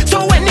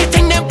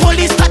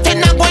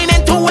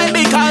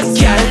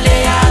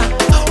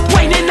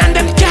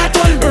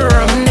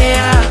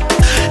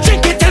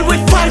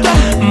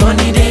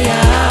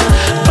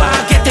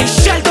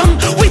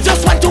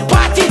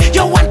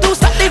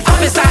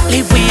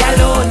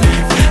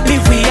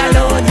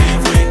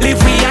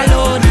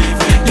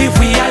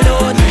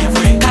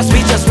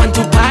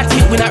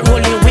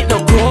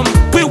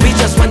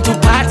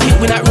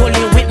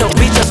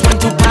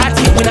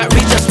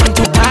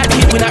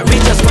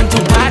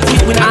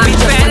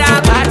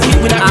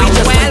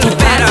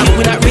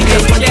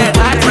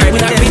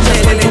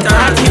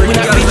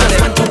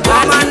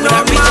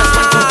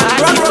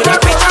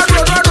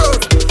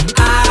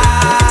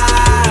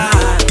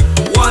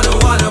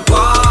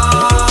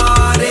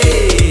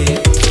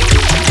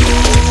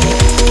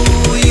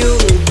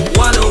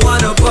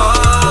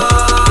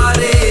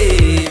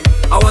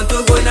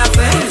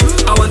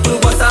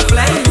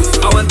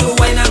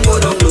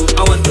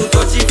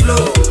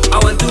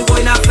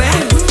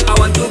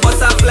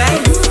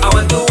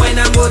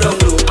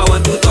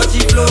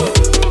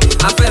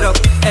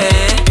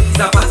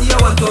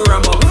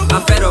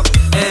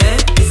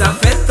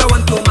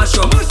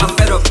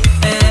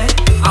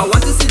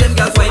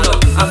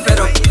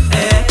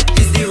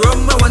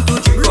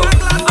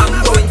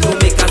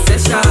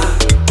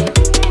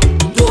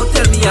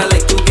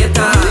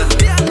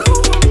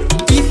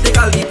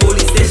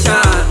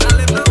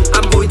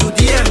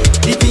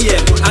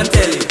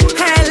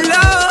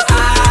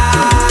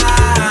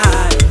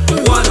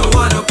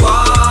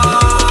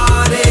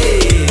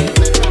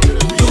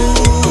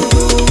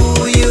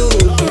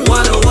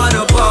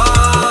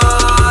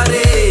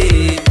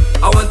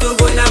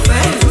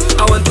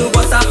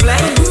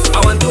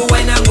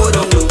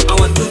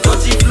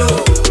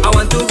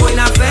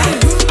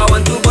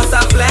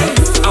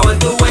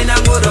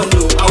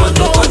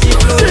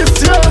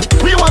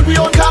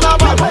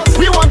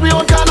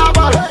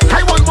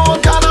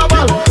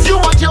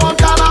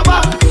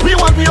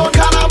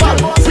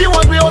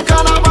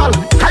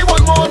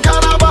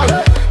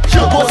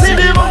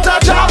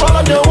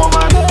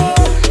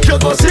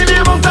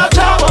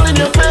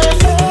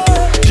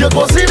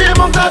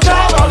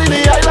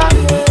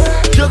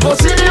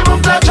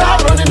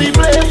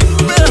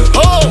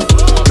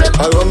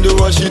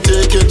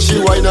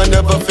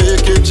never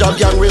fake it. Job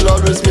gang will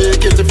always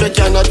make it. If you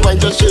cannot wine,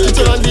 just shake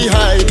it on the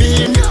high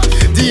beam.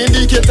 The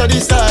indicator,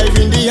 the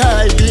siren, the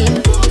high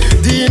beam.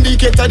 The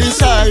indicator, the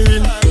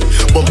siren.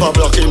 Bumper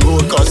blocking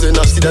road, causing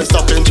accident,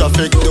 stopping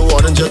traffic. The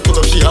warden just put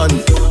up she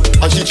hand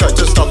and she tried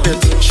to stop it.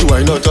 She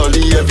wind out all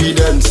the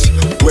evidence.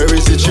 Where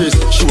is the trace?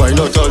 She wind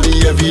out all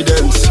the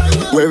evidence.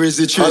 Where is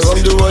the trace?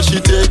 Around the world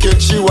she take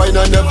it. She wind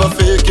and never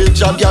fake it.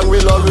 Job gang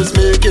will always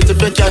make it. If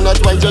you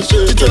cannot wine, just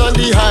shake it on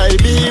the high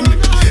beam.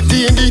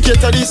 The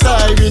indicator, the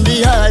siren,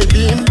 the high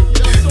beam.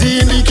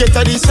 The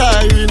indicator, the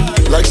siren.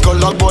 Like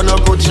Skulllock born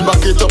approach, she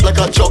back it up like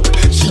a truck.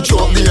 She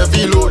drop the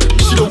heavy load.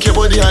 She don't care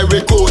about the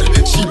highway code.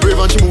 She brave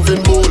and she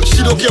moving bold.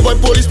 She don't care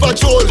about police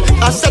patrol.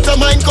 I set her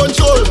mind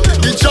control.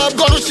 The job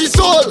gone with she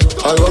soul.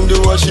 Around the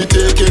world she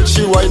take it.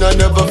 She whine and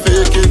never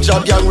fake it.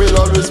 Job gang will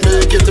always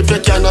make it. If you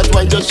cannot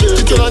whine, just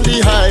shake it on the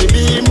high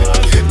beam.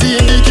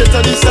 The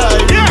indicator, the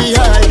siren, the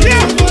high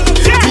beam.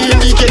 The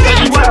indicator,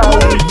 the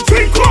siren.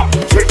 Drink up,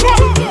 drink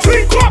up,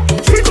 drink up,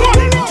 drink up,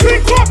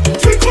 drink up,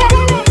 drink up.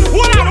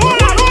 Hold on.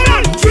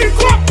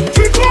 Drink up,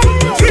 drink up,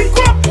 drink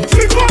up,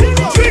 drink up,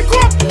 drink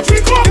up,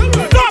 drink up.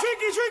 Stop.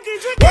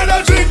 When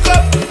I drink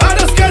up, I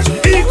just catch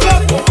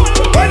hiccup.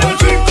 When I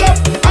drink up,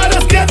 I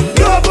just get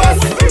nervous.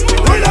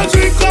 When I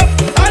drink up,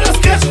 I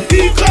just catch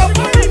hiccup.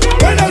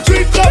 When I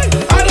drink up,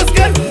 I just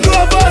get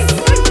nervous.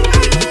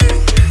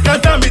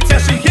 God damn it, yeah,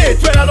 she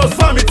hate when I don't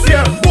vomit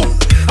here. Boom.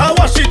 I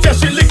wash it, yeah,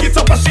 she lick it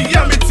up and she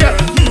yam it here.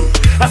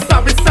 I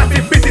stab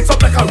it, beat it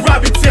up like a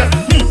rabbit here.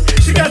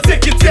 She can't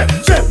take it here.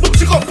 Boom,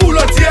 she gon' pull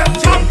out here.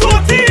 Jam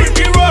toti, bring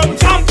it rum.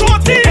 Jam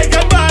toti, hey,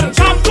 get bad.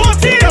 Jam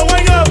toti, yeah,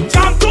 wine up.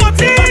 Jam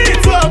toti, back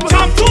it up.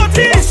 Jam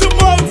toti, push them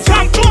out.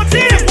 Jam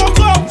toti, walk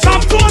up.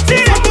 Jam toti,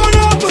 burn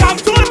up. Jam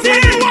toti,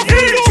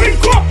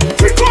 drink up,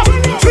 drink up,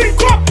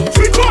 drink up,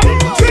 drink up,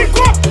 drink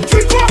up,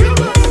 drink up.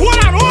 Hold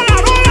on.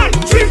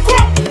 Drink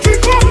up,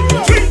 drink up,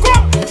 drink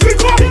up,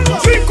 drink up,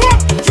 drink up,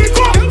 drink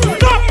up.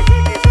 Stop.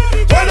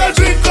 When I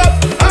drink up,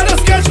 I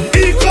just catch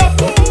hiccup.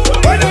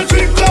 When I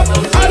drink up,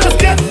 I just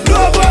get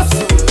nervous.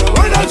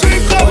 When I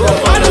drink up,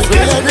 I just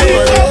get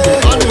hiccup.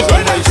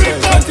 When I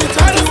drink up,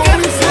 I just get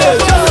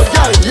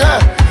nervous. Yeah,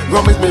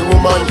 rum is me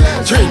woman,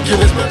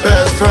 drinking is my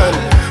best friend.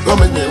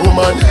 Rum is me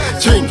woman,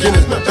 drinking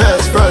is my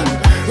best friend.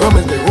 Rum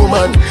is me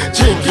woman,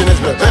 drinking is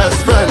my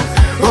best friend.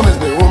 Rum is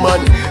me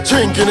woman,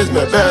 drinking is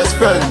my best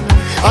friend.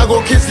 I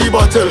go kiss the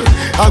bottle,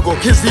 I go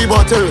kiss the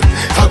bottle,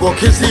 I go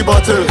kiss the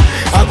bottle,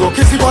 I go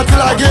kiss the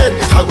bottle again.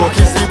 I go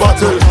kiss the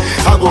bottle,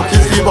 I go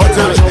kiss the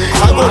bottle,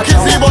 I go kiss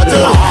the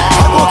bottle,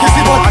 I go kiss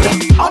the bottle.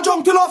 I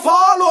drunk till I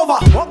fall over,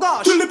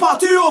 till the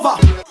party over.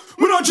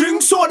 We don't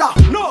drink soda,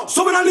 no,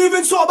 so we not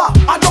living sober.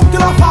 I drunk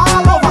till I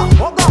fall over,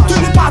 till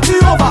the party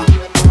over.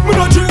 We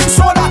don't drink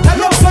soda, tell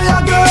them say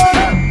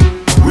again.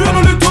 We are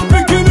no little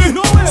bikini,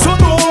 so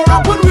don't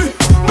rap with me.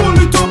 No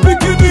little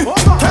bikini,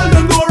 tell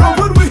them don't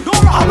rap with me.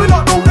 I will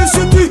not know the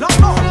city,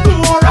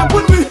 don't rap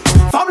with me.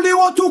 Family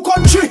want to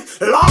country,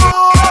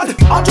 Lord.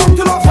 I drunk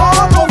till I fall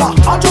over,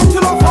 I drunk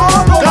till I fall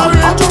over,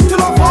 I drunk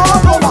till I fall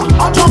over,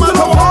 I drunk till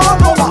I fall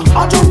over,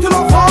 I drunk till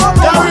I fall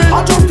over, I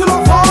drunk till I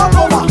fall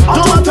over, I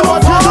drunk till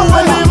I fall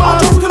over, I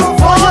drunk till I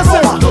fall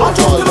over, I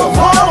drunk till I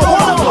fall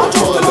over, I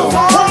drunk till I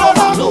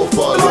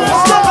fall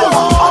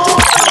over.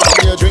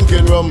 When you're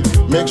drinking rum,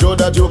 make sure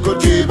that you could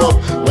keep up.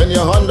 When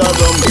you're under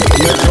rum,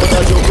 make sure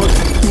that you could.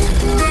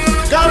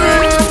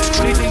 Gary,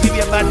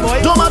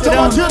 no matter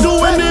what you do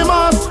in the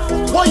mass,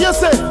 what you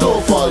say?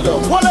 Don't fall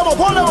down. Whatever.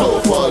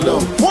 Don't fall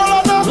down.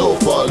 Don't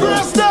fall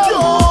down.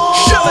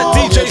 Shell it,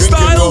 DJ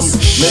StyleZ.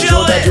 Make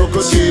sure that you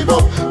could keep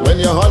up. When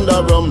you're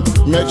under rum,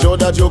 make sure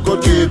that you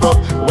could keep up.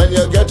 When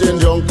you're getting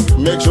drunk,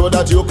 make sure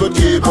that you could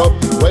keep up.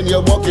 When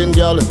you're walking,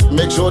 girl,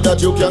 make sure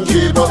that you can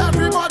keep up.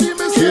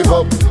 Keep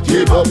up,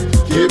 keep up,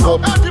 keep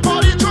up.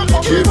 Everybody jump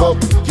up. Keep up,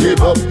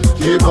 keep up,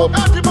 keep up.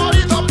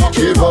 Everybody jump up.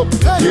 Keep up,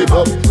 keep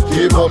up,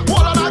 keep up.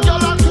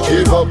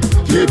 Keep up,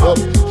 keep up,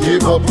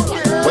 keep up.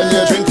 When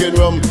you're drinking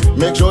rum,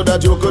 make sure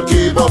that you could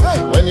keep up.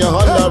 When you're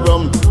under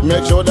rum,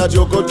 make sure that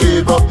you could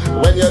keep up.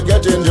 When you're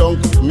getting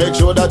drunk, make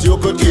sure that you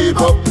could keep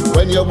up.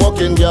 When you're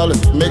walking, girl,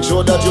 make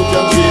sure that you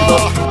can keep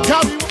up.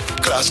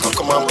 Class,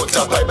 come and put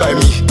a pipe by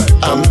me.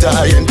 I'm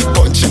dying,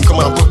 punching, come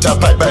and put a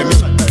pipe by me.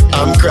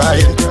 I'm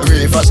crying,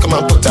 ravers, come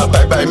and put a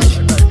pipe by me.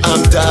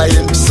 I'm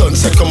dying,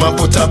 sunset, come and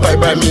put a pipe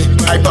by me.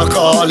 Hyper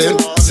calling,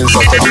 since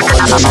I took the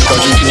pandemic, I'm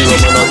drinking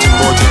rum and nothing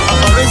about it. I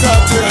always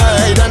have to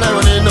hide and I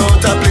running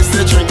out a place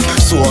to drink.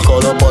 So I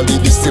call up all the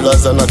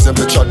distillers and ask them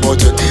to chat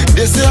about it.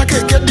 They say I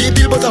can't get the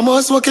deal, but I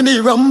must work in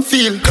the rum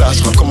field. Class,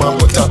 come and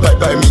put a pipe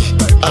by me.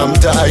 I'm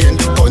dying,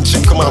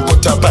 punching, come and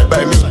put a pipe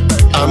by me.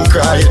 I'm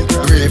crying,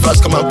 ravers,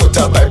 come and put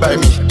a pipe by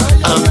me.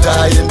 I'm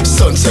dying,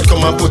 sunset,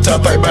 come and put a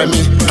pipe by me.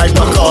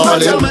 Hyper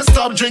calling. Tell me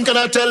stop drinking,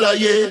 I tell her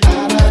yeah.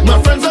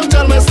 My friends them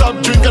tell me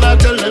stop drinking, I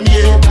tell them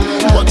yeah.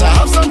 But I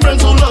have some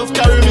friends who love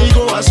carry me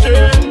go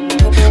astray.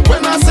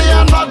 When I say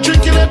I'm not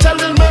drinking, they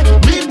telling me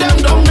leave them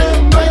down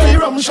there by the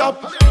rum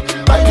shop,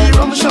 by the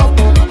rum shop,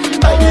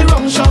 by the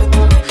rum shop,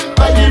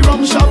 by the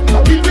rum shop.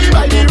 Leave me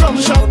by the rum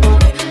shop,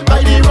 by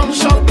the rum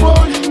shop,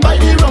 boy, by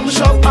the rum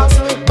shop,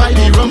 by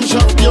the rum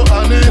shop. Your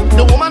honey.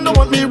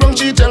 down,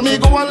 she tell me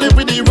go and live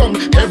with the rum.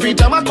 Every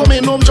time I come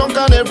in home drunk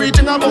and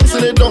everything I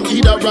bouncing it down.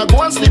 Either I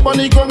go and sleep on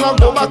the ground or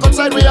go back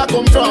outside where I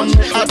come from.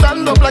 I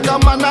stand up like a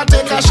man, I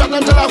take a shot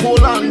until I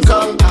hold on.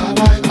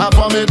 I'm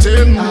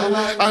vomiting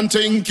and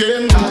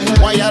thinking,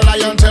 why I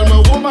lie and tell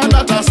my woman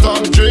that I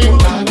stop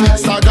drink.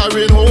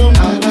 Staggering home,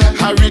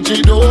 I reach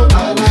it door.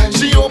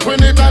 She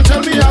open it and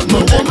tell me I'm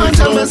no woman.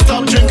 Tell me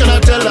stop drinking, I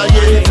tell her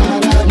yeah.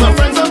 My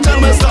friends don't tell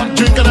me stop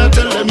drinking, I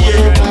tell them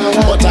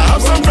yeah. But I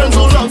have some friends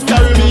who love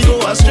carry me go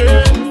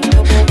astray.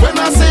 When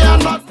I say I'm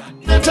not,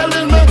 they're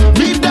telling me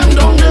leave them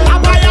down there.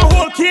 I buy a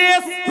whole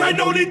case, right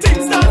now the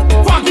things start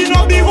fucking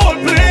up the whole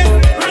place.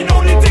 Right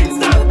now the things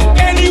start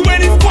anywhere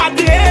the squad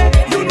there.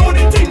 You know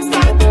the things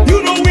start,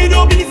 you know we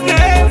no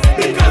business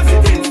because the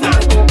things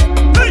start.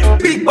 Hey.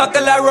 Big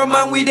buckle of rum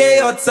and we dey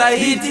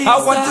outside. I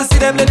want to see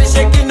them let it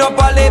shaking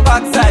up all the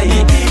backside.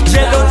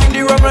 Jello in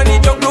the rum and the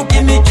junk look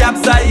in the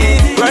capside.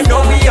 Right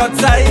now we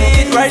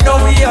outside, right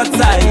now we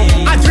outside.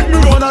 I drink me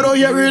run out of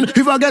hearing,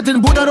 if I get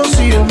in boot I don't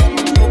see him.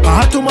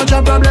 I had too much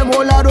a problem,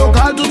 oh lad, oh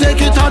God, to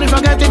take it on. If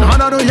I get in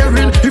hand I don't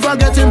hearing, if I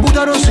get in boot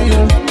I don't see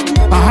him.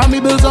 I have me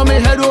bills on me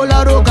head, oh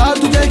lad, oh God,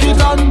 to take it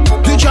on.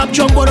 The chap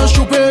jump but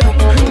stupid.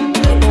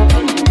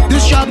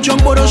 This chap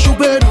jump but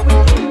stupid.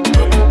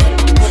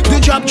 The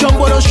chap jump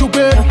but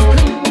stupid.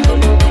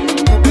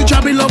 The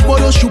chap in love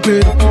but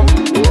stupid.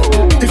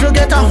 If you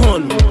get a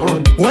horn,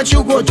 what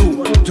you go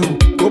do?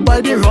 Go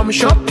buy the rum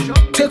shop,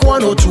 take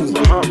 1 or 2.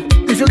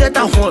 If you get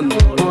a horn,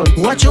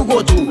 what you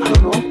go do?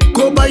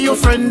 Go buy your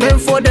friend them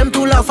for them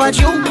to laugh at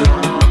you.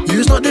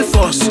 You's not the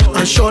first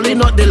and surely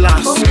not the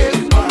last.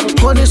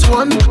 One is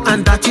one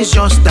and that is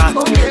just that.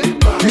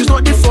 You's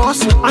not the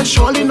first and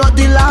surely not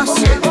the last.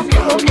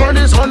 One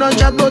is one and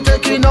Jack no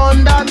taking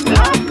on that.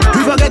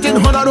 If I get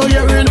in horn I don't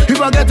hearing,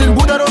 if I get in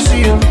Buddha I don't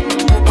see him.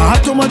 I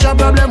had too much a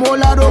problem, oh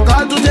lad, oh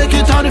God, to take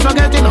it on. If I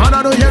get in hand,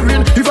 I don't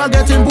hearing. If I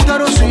get in boot, I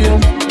don't see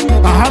him.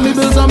 I have me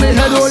bills on me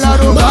head, oh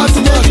lad, oh God, to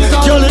take it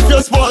on. Girl, if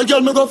you're small,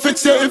 girl, me go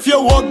fix it. If you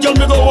walk, girl,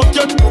 me go walk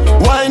it.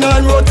 Wine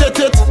and rotate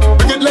it.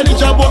 Bring it, let it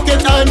jab, walk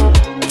it and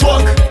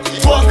twerk,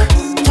 twerk,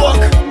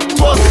 twerk,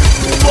 twerk,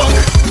 twerk.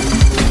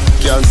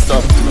 Can't stop.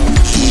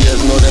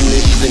 Yes, know them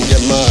ladies and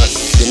get mad.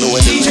 You know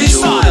when DJ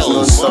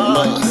StyleZ.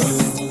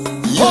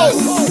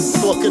 Yes,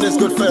 twerking is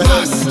good for your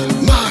head.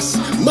 Mass.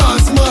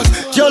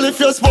 Girl, if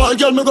you're small,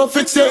 girl, me go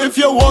fix it. If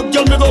you walk,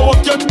 girl, me go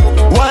walk it.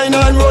 Wine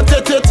and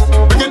rotate it.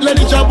 Bring it, let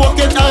it jab, walk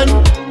it and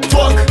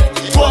twerk,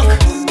 twerk,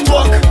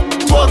 twerk,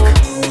 twerk,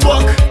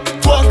 twerk,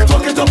 twerk,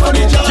 twerk it up on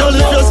the jab. Girl,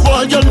 if you're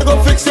small, girl, me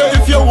go fix it.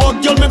 If you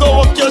walk, girl, me go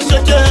walk it.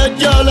 Shake your head,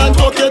 girl, and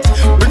twerk it.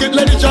 Bring it,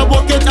 let it jab,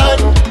 walk it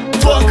and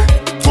twerk,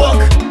 twerk,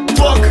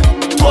 twerk,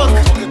 twerk,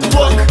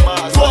 twerk,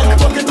 twerk,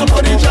 twerk it up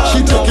on the jab.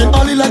 She taking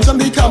all the lights on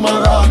the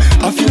camera.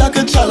 I feel like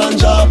a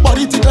challenger,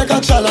 body tick like a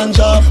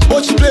challenger.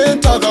 But she playing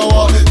tug of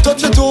war.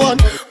 Touch it to one,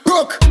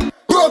 broke,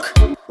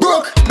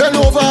 bend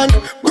over and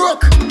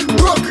broke.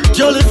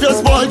 Girl, if you're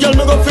small, girl,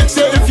 me go fix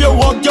it. If you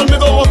walk, girl, me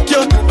go walk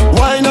you.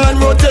 Wine and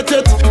rotate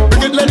it.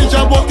 Bring it, let it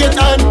jab, walk it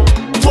and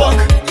twerk,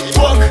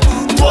 twerk,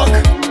 twerk,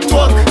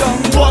 twerk,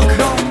 twerk,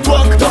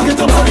 twerk, twerk it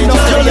up on the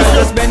jab.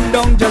 Just bend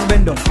down, just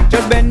bend down,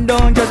 just bend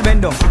down, just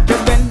bend down,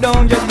 just bend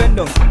down, just bend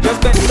down,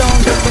 just bend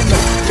down, just bend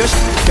down. Just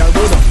y'all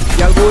go down,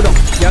 y'all go down,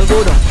 y'all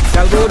go down,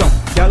 y'all go down,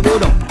 y'all go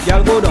down,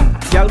 y'all go down,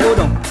 y'all go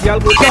down, y'all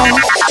go down.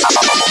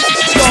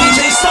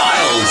 DJ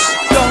StyleZ.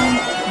 Down.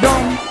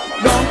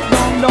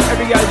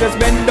 Every girl just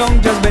bend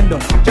down, just bend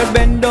down, just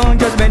bend down,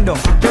 just bend down,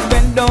 just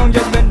bend down,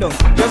 just bend down,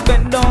 just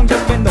bend down,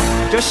 just bend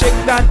down. Just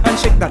shake that and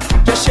shake that,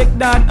 just shake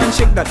that and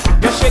shake that,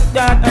 just shake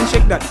that and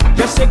shake that,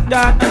 just shake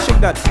that and shake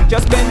that.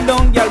 Just bend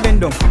down, y'all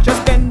bend down,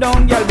 just bend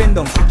down, y'all bend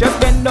down, just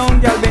bend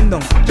down, y'all bend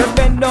down, just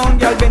bend down,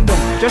 y'all bend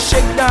down. Just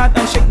shake that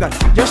and shake that,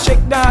 just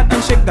shake that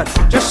and shake that,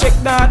 just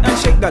shake that and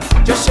shake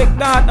that, just shake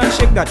that and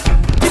shake that.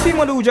 If you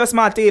want to do just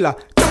my tailor,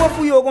 come up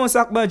for you on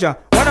sack badger.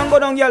 When I go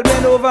down, y'all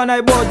bend over and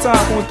I board talk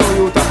on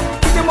Toyota.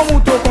 Quittez mon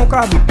moto con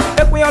cabri,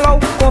 et puis alors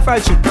qu'on fait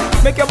le shit.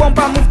 Make your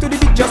bumper move to the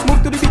beat, just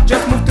move to the beat,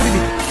 just move to the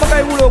beat.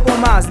 Makay rouleau con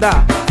Mazda,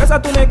 fais ça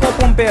tourner con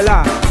pompe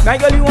là. My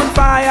girl you on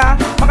fire,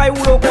 makay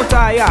rouleau con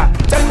tire.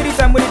 Tell me the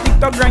time with the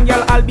TikTok grand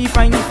girl, I'll be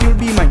fine if you'll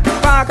be mine.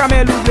 Pas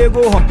camel ou blé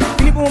go home.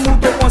 Fini pour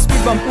moto con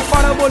speed bump. Pour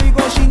faire le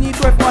boligon chini,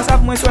 tu es froid, ça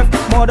moins soif,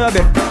 mort de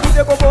bête.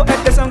 Moute coco,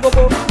 et tes sans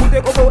coco,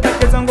 moute coco,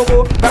 et tes sans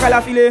coco. Baga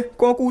la filet,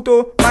 con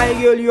couteau. My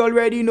girl you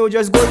already know,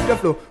 just go with the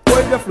flow, go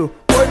with the flow,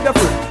 go with the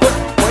flow.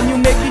 When you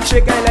make it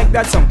shake, I like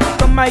that song.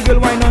 Come my girl,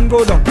 wine on,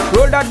 go down.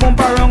 Roll that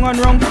bumper wrong and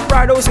wrong.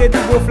 Prado say to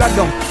go flat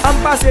down. I'm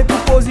pass it to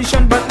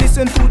position, but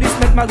listen to this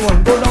make my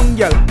one. Go down,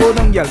 girl, go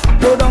down, girl,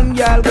 go down,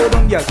 girl, go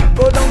down, girl,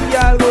 go down,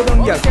 girl, go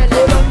down, girl,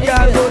 go down,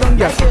 girl, go down,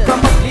 girl.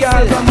 Come up,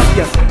 girl, come up,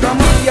 girl, come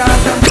up, girl,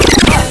 come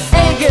up.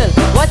 Hey girl,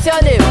 what's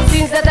your name?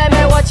 Since that time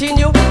I'm watching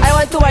you, I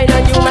want to wine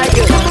on you, my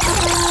girl.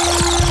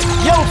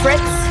 Young Fritz,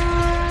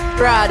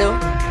 Prado,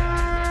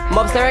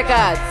 Mobster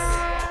Records.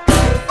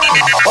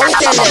 Don't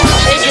tell them,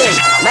 hey girl,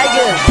 my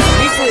girl,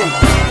 listen.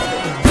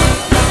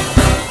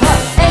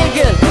 Hey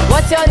girl,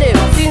 what's your name?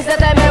 Since that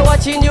time I'm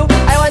watching you,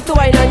 I want to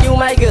wine on you,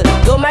 my girl.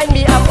 Don't mind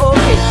me, I'm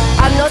okay.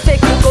 I'm not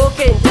taking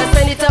cocaine, just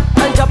send it up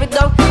and drop it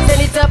down.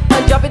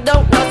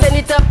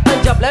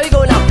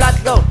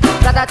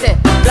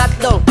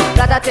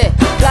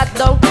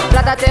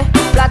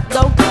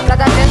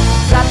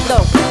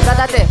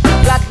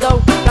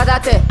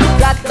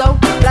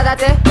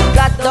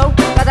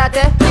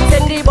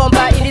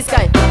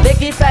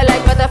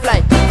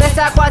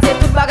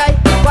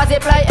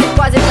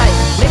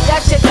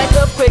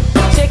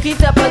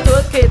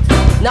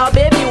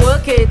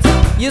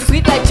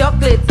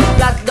 it,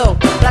 flat down,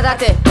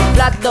 flatate,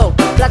 flat down,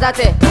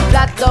 flatate,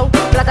 flat down,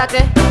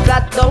 flatate,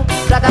 flat down,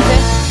 flatate,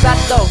 flat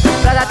down,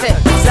 flatate,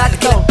 flat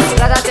down,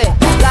 flatate,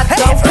 flat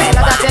down,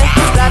 flatate,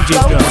 flat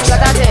down,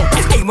 flatate.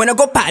 I wanna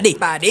go party,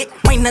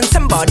 wine and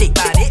somebody,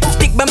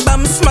 big bum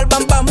bum, small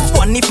bum bum,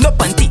 one if no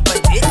panty.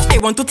 I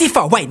want to tea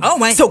for wine,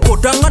 so go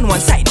down on one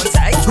side.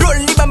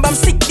 Roll the bum bum,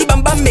 stick the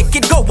bum bum, make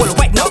it go all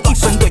white. Now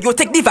even though you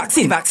take the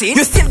vaccine,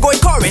 you still go in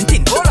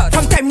quarantine.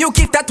 From time you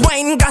give that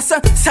wine gas,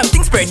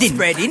 something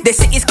spreading. They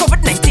say it's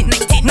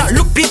COVID-19. Now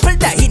look, people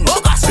dying.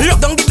 Lock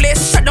down the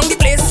place, shut down the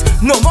place.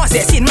 No more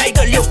zessin, my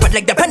girl, you but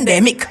like the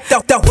pandemic.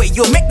 The way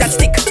you make that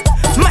stick,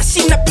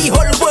 mashing up the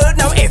whole world.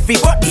 Now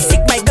everybody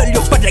sick, my girl,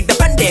 you but like the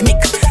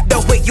pandemic. The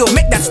way you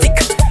make that stick,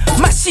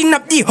 mashing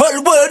up the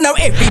whole world. Now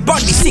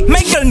everybody sick,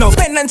 my girl, no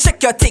pen and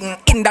check your thing.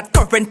 In that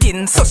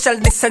quarantine, social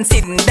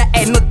distancing, that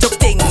ain't no joke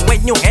thing.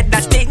 When you head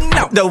that thing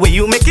now, the way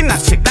you making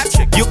that chick,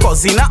 you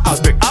causing an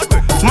outbreak.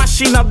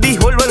 Mashing up the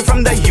whole world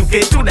from the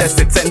UK to the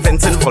States and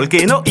Vincent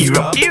volcano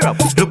Europe.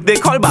 Look, they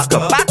call back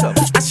up.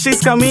 As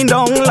she's coming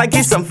down like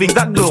it's something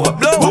that blow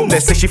up. Boom, they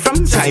say she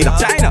from China.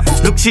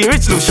 Look, she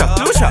rich, Lucia.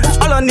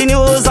 All on the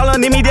news, all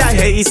on the media,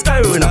 hey, it's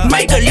stirring up.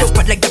 My girl, you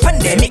but like the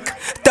pandemic.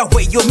 The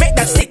way you make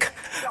that stick,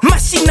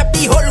 mashing up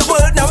the whole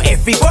world. Now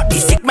everybody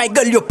sick, my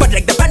girl, you but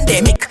like the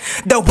pandemic.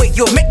 The way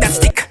you make that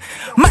stick,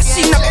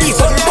 mashing up the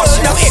whole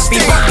world. Now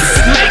everybody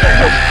sick, my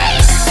girl.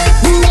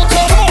 Walk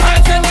up,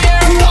 hands in the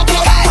air. Walk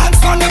up, hands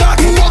on the back.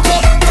 Walk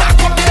up, back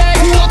up the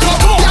leg. Walk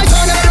up, y'all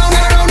turn it around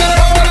and around and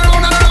around and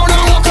around and around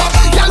and walk up.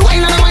 Y'all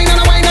whine and whine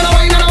and whine and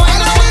whine and whine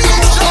and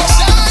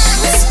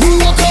whine.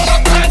 Walk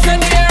up, hands in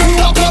the air.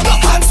 Walk up,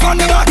 hands on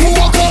the back.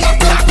 Walk up,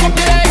 back up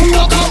the leg.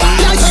 Walk up,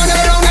 y'all turn it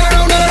around and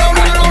around and around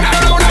and around and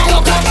around and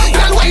walk up.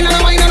 Y'all whine and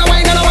whine and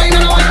whine and whine and whine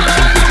and whine.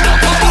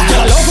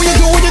 Y'all love what you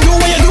do, what you do,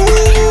 what you do.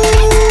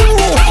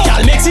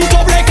 Y'all mix it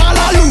up like all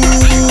a loo.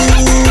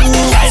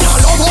 And I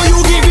love how you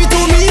give it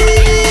to me.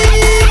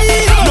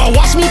 Now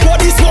watch me pour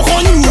this smoke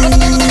on you.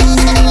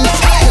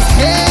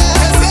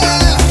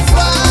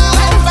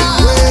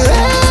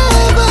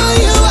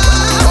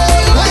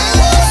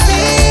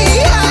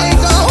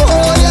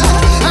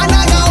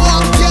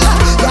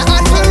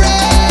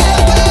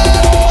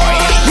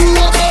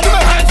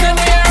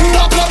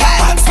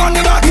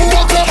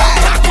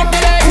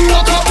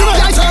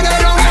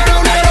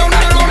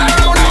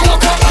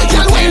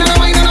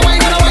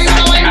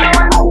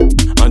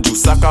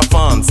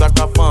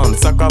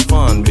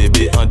 Sakafan,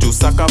 baby, anju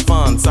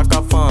sakafan,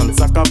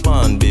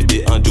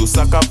 baby, anju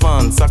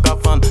sakafan,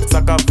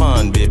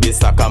 baby,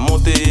 saka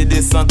monter et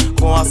descendre,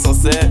 con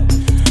ascenseur,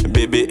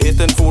 bébé est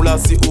une foule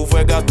si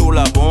ouvre gâteau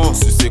la bon,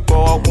 sucer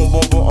corps con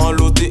bonbon en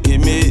loté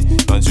aimé,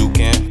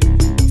 anjuquin,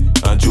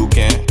 anju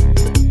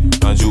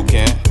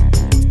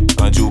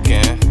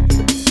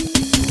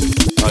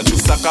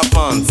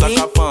sakafan,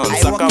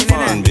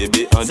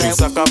 baby, anju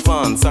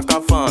sakafan,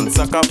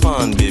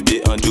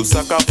 baby, anju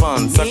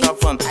sakafan,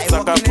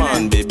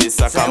 baby,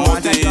 saka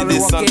monter et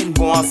descendre,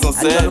 con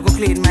ascenseur,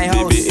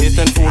 bébé est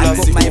une foule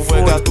si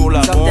ouvre gâteau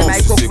la bon,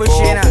 sucer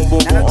corps con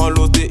bonbon en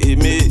loté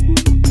aimé,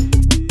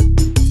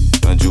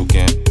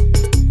 anjuquin.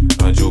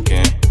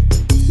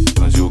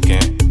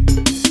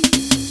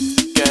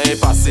 Qu'est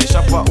passé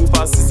chaque fois ou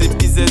passé c'est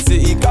bizarre c'est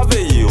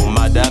ikaveillé oh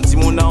madame si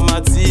mon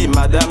armati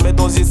madame met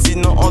ton yeux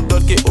sinon on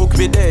donne qui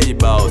occupé des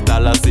bao t'as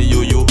c'est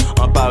yo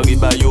en Paris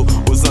bayo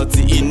aux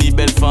Antilles une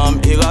belle femme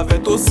et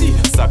ravette aussi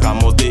ça qu'a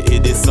monter et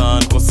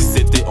descendre comme si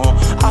c'était en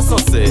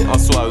ascenseur en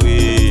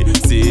soirée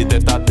c'était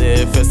ta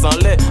tête fait sans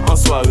lait en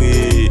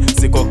soirée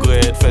c'est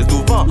concrète fait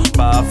devant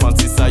pas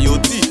fanti ça yo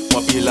dit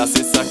moi puis là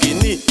c'est ça qui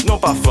nie non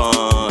pas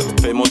fan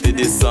fais monter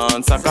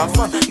descendre ça qu'a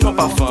fan non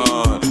pas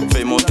fan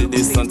fais monter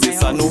descendre c'est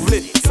ça nous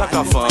voulait ça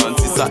qu'a fan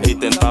si ça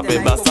éteint pas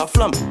bébé ça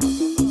flamme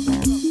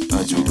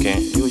anjuquin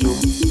yo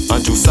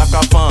anju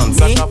sakafan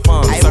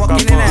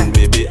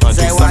baby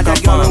anju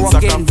sakafan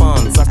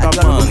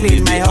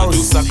baby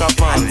anju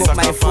sakafan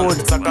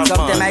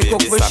sometimes I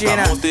cook for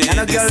Shana and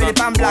a girl with the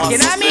pan black you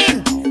know what I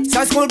mean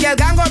some school girl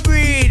can go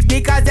breed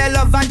because they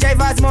love van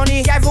drivers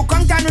money guy who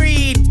come can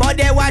read but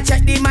they watch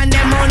check the man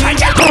them money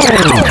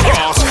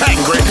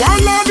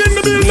one love in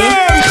the building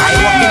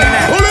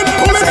pull it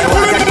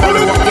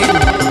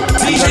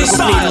DJ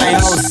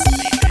StyleZ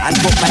and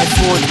cook my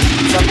food.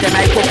 Sometimes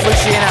I cook for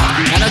Shana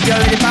and a girl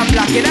with the pan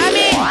black, you know what I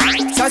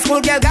mean? Some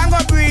school girl can go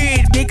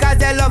breed because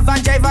they love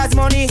van drivers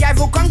money. Guy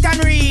who come can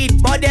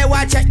read, but they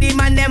watch check the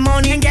man them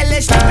money. And girl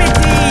they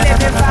stupidity,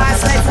 living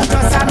fast life who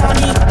just have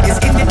money. It's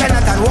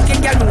independent and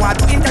working girl who want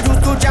to introduce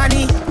to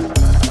Johnny.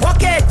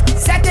 Walk it,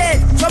 set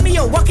it, show me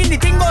you walking the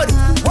thing good.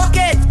 Walk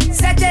it,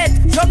 set it,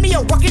 show me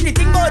you walking the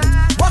thing good.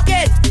 Walk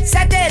it,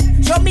 set it,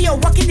 show me you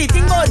walking the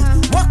thing good.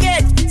 Walk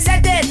it,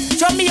 set it,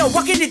 show me you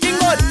walking the thing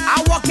good. I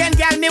walk and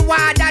girl me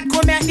why that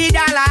come make the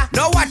dollar.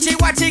 No watch it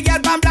girl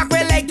bam black we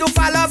like to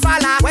follow.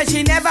 When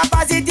she never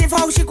positive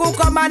how she could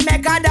come and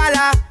make $1.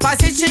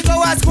 Cause if she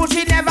go to school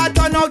she never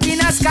turn out in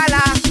a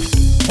scholar.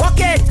 walk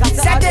it,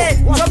 set it.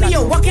 Show me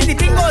you walking the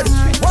thing good.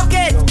 Walk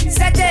it,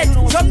 set it.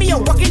 Show me you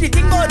walking the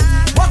thing good.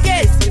 Walk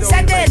it,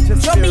 set it.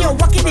 Show me you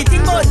walking the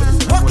thing good.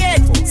 Walk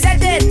it,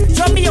 set it.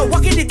 Show me you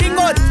walking the thing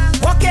good.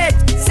 Walk it,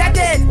 set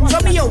it. Show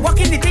me you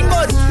walking the thing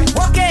good.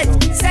 Walk it,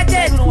 set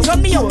it. Show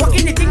me you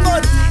walking the thing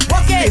good.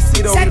 Walk it,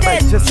 set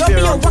it. Show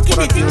me you walking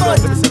the thing good.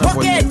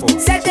 Walk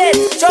it, set it.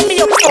 Show me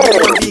you.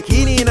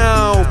 Bikini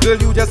now, girl,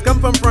 you just come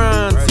from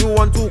France. You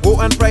want to go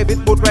on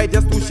private boat ride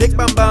just to shake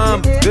bam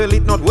bam. Girl,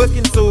 it not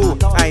working so.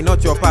 I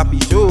not your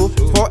papi show.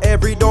 For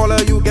every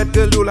dollar you get,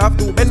 girl, you'll have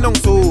to bend down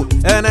so.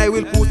 And I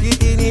will put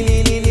it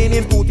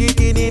in, put it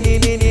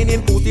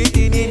in, put it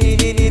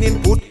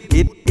in, put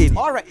it in.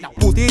 All right now.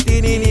 Put it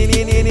in,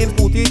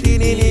 put it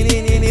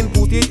in,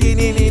 put it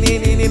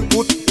in,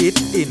 put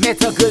it in.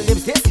 Met a girl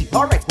named Stacy.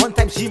 Alright, one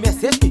time she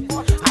messaged me,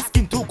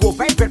 asking to go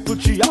buy bread to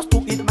 3 hours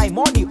to eat my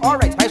money.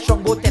 Alright, buy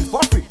strong boat and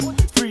for free.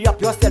 Free up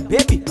yourself,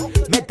 baby.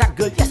 Met that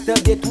girl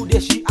yesterday, today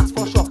she asked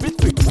for shopping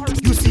free.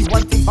 You see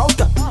one thing about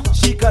her,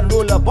 she can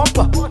roll a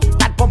bumper.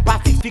 That bumper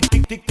fix.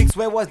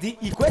 Where was the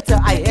equator?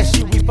 I hear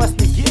she with us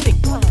beginning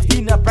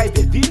in a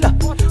private villa.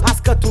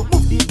 Ask her to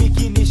move the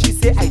bikini. She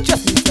say I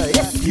just need her.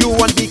 Yes. You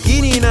want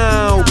bikini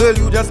now, girl,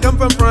 you just come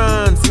from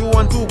France. You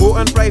want to go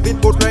on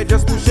private boat ride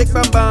just to shake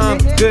bam bam.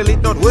 Girl,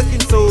 it not working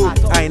so.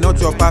 I not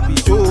your papi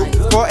show.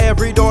 For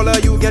every dollar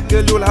you get,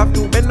 girl, you'll have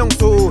to bend down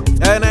so.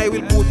 And I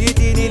will put it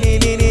in,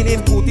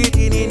 put it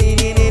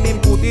in,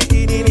 put it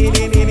in,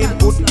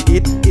 put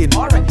it in.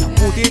 All right.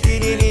 Put it in,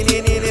 put it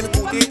in,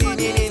 put it in.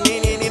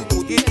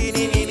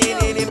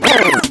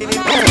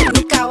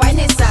 Nunca vai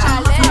nessa,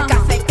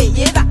 café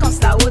payé,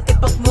 vacances là haut, t'es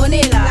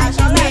porte-monnaie là.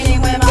 Mais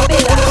moi ma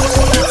bella.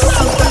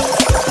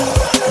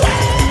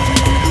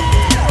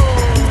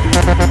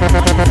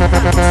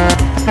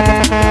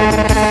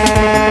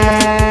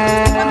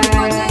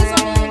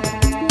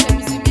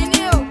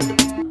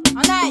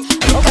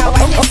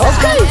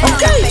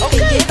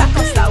 Okay.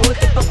 Vacances là haut,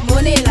 t'es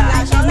porte-monnaie là.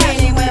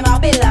 Mais moi ma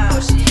bella.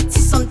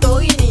 Si son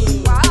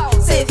Torini,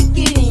 c'est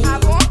bikini,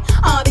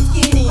 en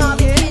bikini,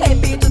 et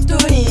puis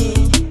toutouni.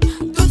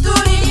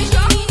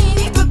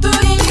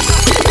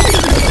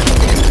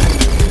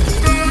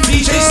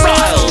 DJ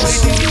StyleZ,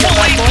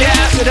 pulling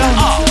gas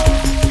up.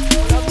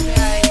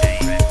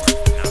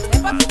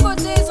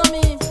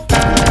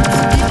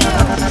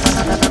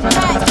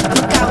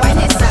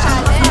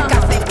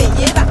 Café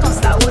payé,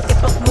 vacances là haut, t'es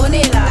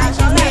porte-monnaie là.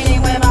 Mais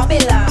moi ma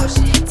bella.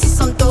 Si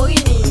son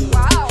Torini,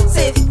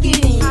 c'est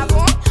bikini,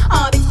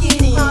 en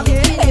bikini,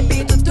 et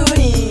puis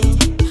toutouni.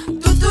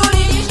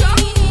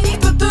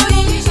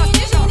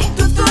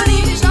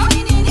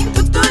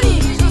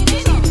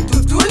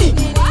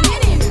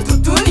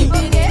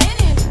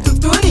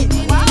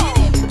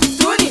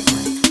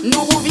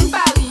 Nous rouvins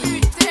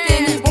Paris, t'es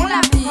ni bon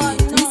la vie.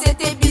 Mi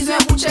c'était besoin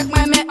pour check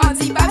moi mais on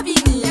dit pas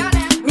fini.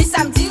 Mi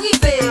samedi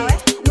rivé,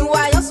 nous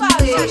voyons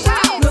soirée.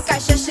 Nous qu'à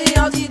chercher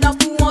on dit dans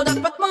pour on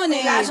donne pas de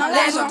monnaie.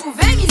 Les gens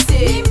trouvaient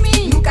missé,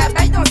 nous qu'à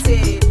bailler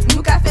danser.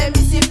 Nous qu'à faire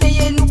missé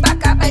payer, nous pas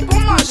qu'à bailler pour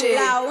manger.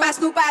 Parce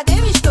nous pas des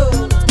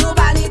michtos, nous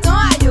bali ton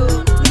ayo.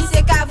 Mi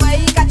c'est qu'à voir,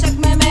 qu'à check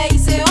moi mais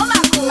c'est en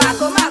Mako.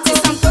 C'est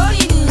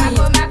Santorini,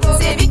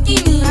 c'est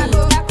bikini,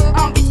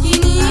 en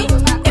bikini,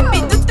 et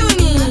puis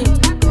toutouni.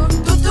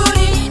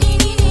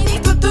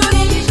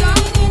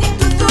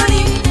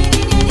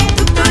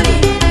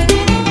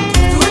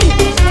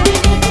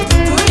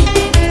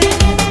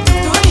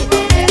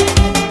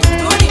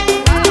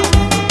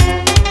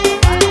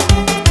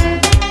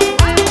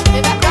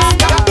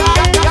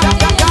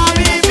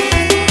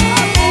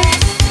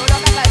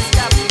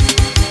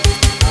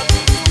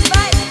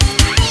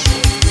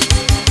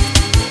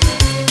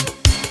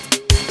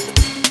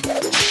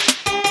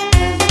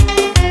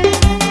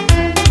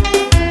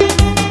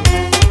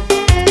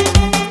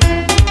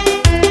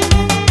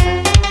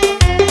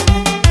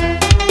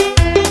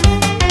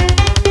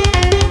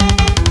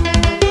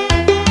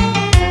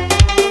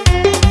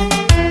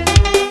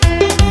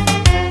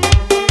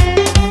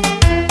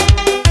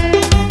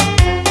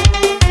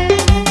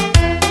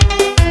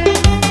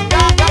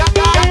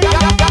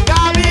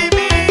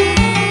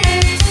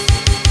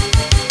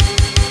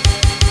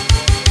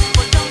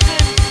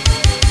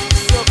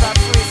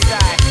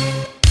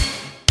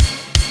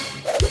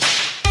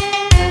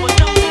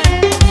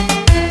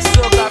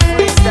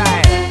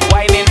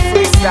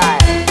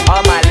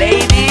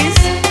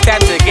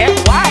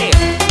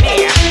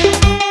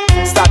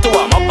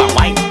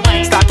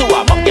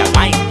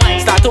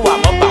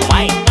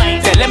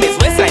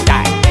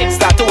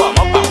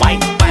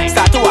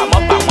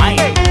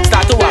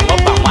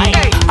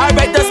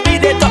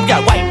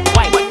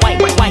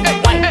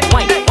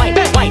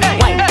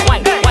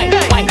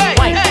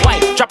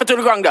 to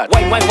the ground, that.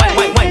 Wine.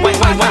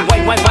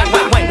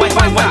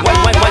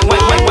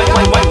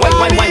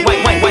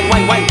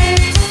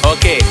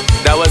 Okay,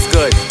 that was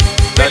good.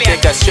 Now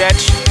take a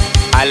stretch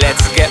and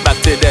let's get back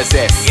to the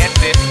zest.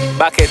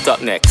 Back it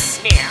up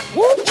next.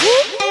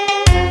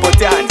 Put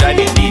your hands on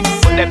your knees.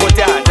 Put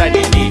your hands on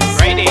your knees.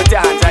 Put your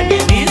hands on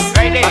your knees.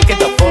 Back it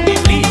up for me,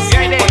 please.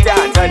 Put your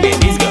hands on your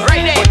knees, girl.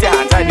 Put your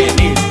hands on your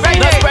knees.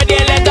 Now spread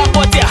your leg up,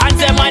 put your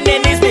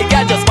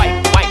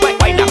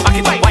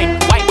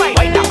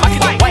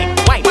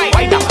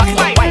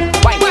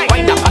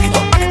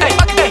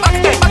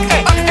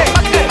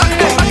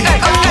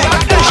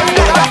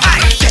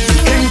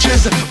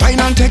Wine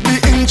and take the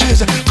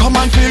inches. Come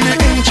and feel the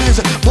inches.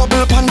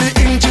 Bubble on the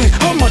inches.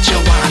 How much you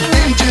want?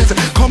 Inches.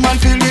 Come and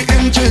feel the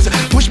inches.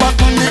 Push back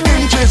on the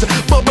inches.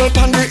 Bubble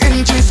on the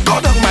inches. Go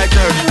down, my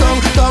girl. Down,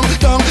 down,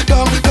 down,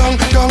 down, down,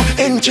 down.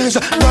 Inches.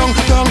 Down,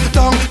 down,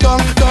 down,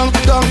 down, down,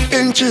 down.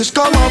 Inches.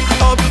 Come up,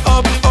 up,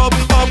 up, up,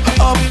 up,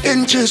 up.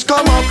 Inches.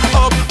 Come up,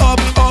 up, up,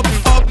 up,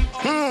 up.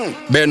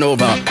 Bend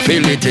over,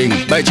 feel the thing,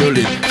 bite your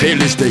lip, feel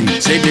this thing.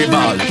 See the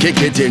ball,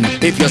 kick it in.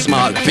 If you're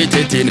small, fit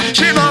it in.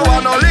 She no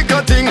want no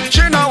little thing,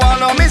 she no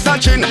want no miss a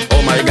chin.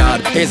 Oh my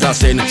God, it's a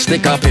sin,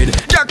 stick up it.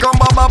 Yeah, come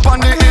up on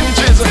the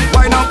inches,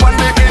 wind up on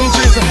the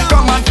inches.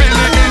 Come and feel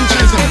the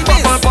inches,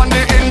 bubble on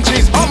the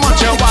inches. How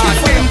much you want?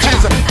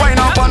 Inches, wind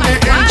up on the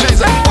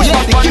inches. Push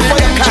up on the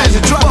inches,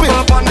 bubble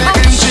up on the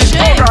inches.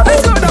 Oh God,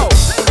 let's go now.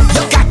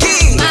 Your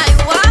khaki, my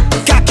what?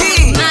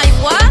 Khaki, my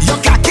what? Your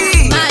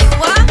khaki, my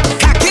what?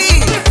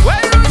 Khaki,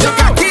 your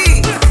khaki,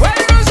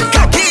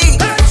 khaki,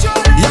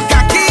 your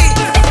khaki.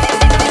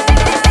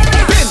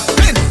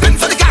 Pin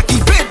for the khaki,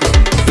 pin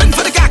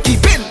for the khaki,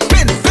 pin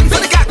for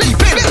the khaki,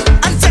 pin,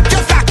 and take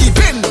your khaki,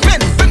 pin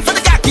for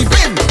the khaki,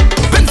 pin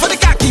for the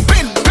khaki,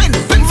 pin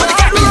for the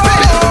khaki,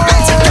 pin.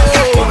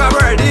 Walk a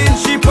bird in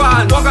sheep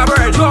on, walk a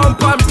bird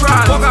jump and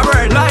prance, walk a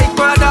bird like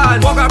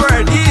Padan, walk a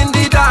bird in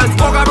the dance,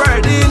 walk a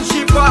bird in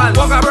sheep on,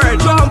 walk a bird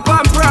jump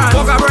and prance,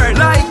 walk a bird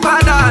like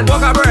Padan,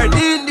 walk a bird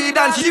in the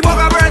dance. She walk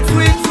a bird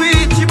sweet,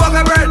 sweet, she walk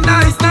a bird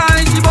nice,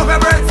 nice, she walk a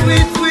bird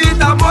sweet,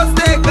 sweet, I must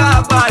take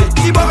a bite.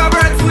 She walk a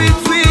bird sweet,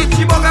 sweet,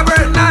 she walk a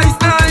bird nice,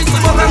 nice, she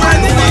walk a bird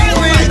sweet,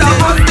 sweet, I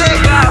must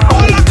take a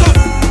bite.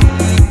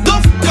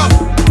 Duff cup,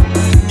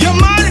 you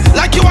mad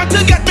like you want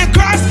to get me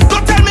crossed?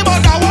 Don't tell me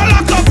about that wall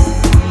cup.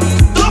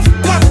 Duff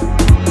cup,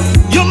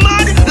 you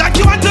mad like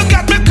you want to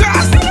get me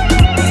crossed?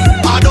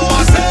 I don't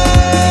want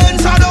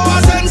sense, I don't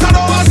want sense, I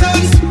don't want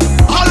sense.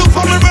 I look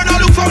for me brother,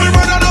 don't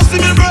see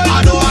me brother.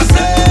 I don't want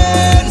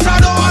sense, I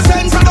don't want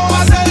sense, I don't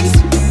want sense.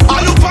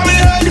 I look for me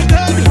head,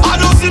 I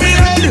don't see me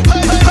head.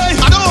 Hey,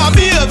 I don't want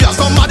behavior,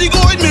 somebody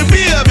go with me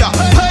behavior.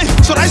 Hey,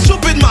 so that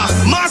stupid mass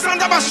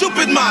and have a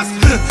stupid mass.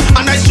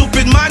 And I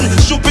stupid man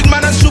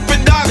and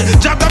stupid dog.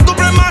 Jabbed up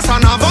double mass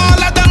and have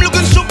all of them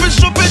looking stupid.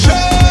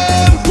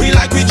 Shame. We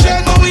like we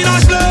change but we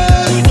not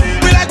slave.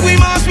 We like we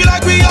mass, we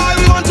like we all,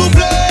 we want to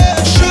play.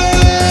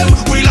 Shame.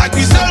 We like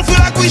we self, we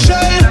like we shell.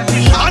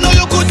 I know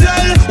you could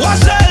tell,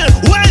 what's hell?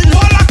 Well,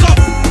 hold a cup,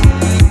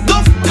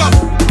 duff cup.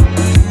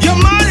 You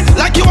mad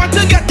like you want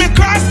to get me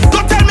crossed?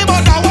 Don't tell me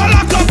about that wall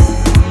a cup,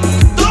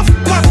 duff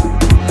cup.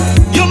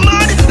 You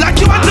mad like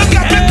you want to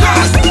get me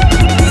crossed?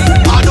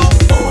 I don't.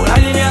 Hold on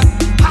in here,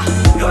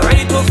 you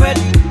ready to fit?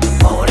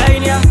 Hold on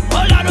in here,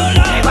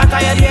 never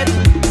tired yet.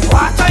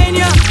 Water in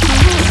here,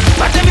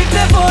 but them if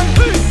they phone,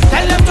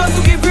 tell them just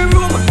to give me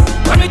room.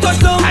 When we touch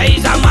down,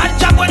 I's a mad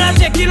chap when I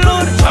take it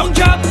load. Strong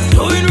job,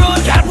 doing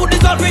road, can't put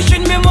this all fish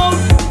in me mouth.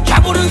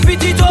 Chap wouldn't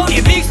spit it out.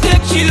 The big stick,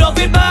 she love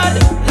it bad,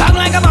 long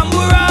like a bamboo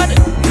rod.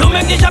 You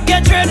make the chap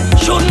get red,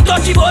 shouldn't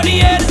touch it on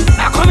the head.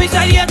 I come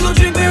inside here to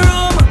drink me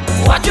room.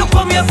 What you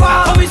come here for?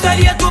 Come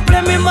inside here to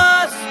play me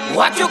mass.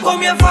 What you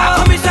come here for?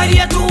 Come inside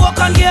here to walk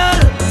on girl.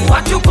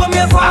 What you come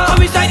here for?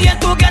 Come inside here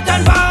to get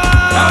on bar.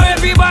 Now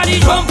everybody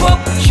jump up,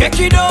 shake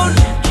it down,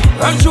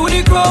 run through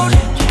the crowd.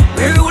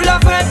 We rule the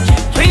fed,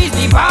 freeze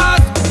the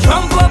bars.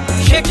 Jump up,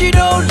 shake it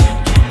down,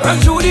 run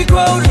through the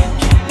crowd.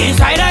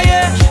 Inside the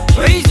air,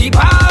 freeze the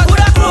bars. Put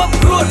a club,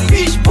 road,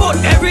 fish, boat,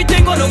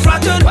 everything gonna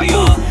flatten for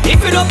you.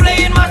 If you don't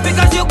play in mass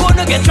because you're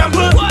gonna get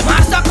trampled.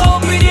 Master come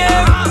up in the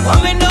air,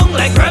 coming down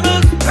like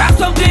rebels. Grab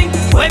something,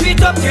 wave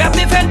it up, grab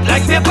the fence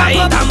like paper.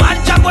 I'm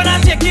mad chap when I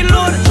take it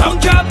load. Strong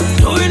job,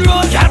 doing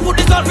road, can't put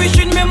this all fish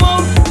in me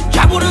mouth.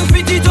 Chap wouldn't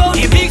spit it out.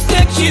 The big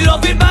stick, she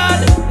love it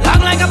bad,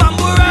 long like a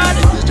bamboo rod.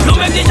 You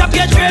make the chap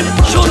get red,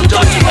 shouldn't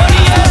touch it on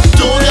the head.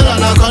 Two girl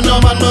and a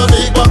condom and my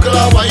big buckle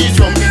of white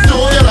rum. Two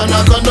girl and a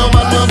condom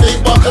and my big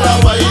buckle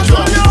of white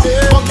rum.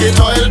 Bucket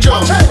oil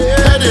drum,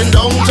 heading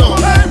downtown.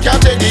 Can't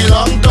take the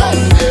long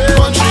tongue,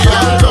 country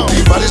and drum.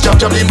 The baddest chop,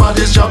 the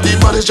baddest chop, the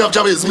baddest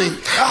chop is me.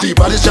 The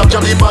baddest chop,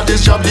 the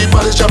baddest chop, the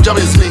baddest chop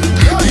is me.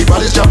 The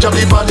baddest chop,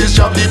 the baddest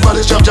chop, the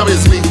baddest chop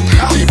is me.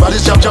 The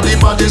baddest chop, the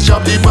baddest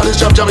chop, the baddest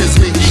chop is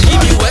me. She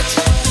give me wet,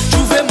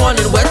 Juve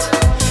morning wet.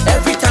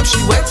 Every time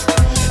she wet,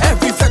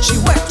 every fetch she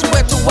wet,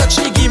 wet to wet.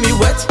 She give me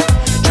wet,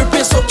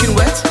 dripping soaking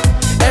wet.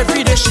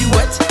 Every day she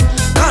wet,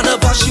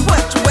 carnival she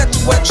wet, wet,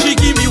 wet. She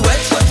give me wet,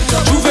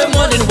 Juve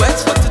morning wet.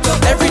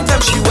 Every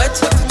time she wet,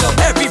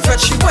 every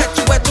fetch she wet,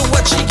 wet to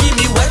wet. She give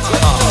me wet,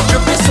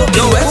 dripping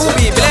soaking wet.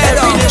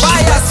 Every day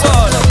she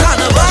wet,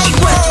 carnival she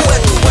wet,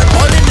 wet, wet.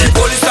 All in the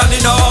Police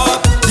standing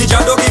up, the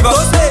jab don't give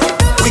us.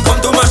 We come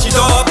to mash it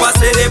up, I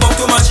say they want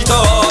to mash it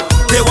up.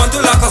 They want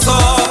to lock us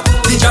up,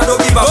 the jab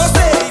don't give us.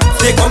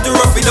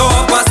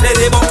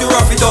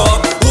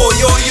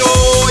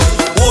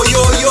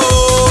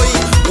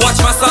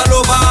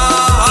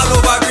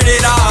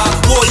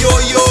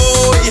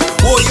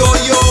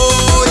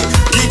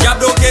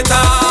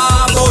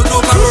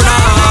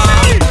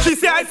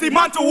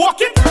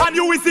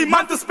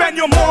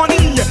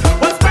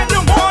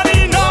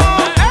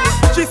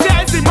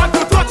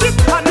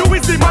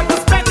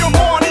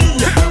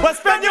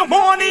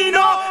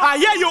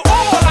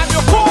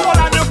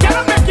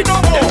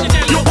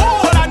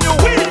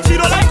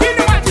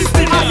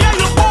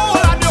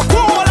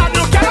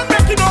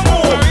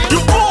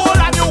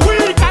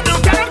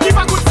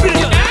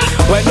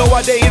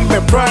 day in my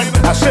prime,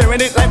 I'm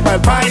sharing it like my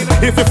pine.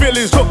 If you feel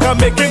his joke, I'm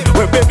making.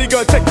 Well, baby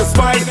girl, check the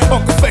spine.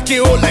 Uncle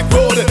Specky hold like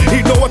gold.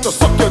 He know what to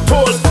suck your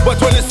toes. But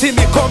when you see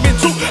me coming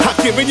through, I'm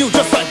giving you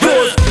just like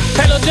those.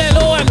 Hello,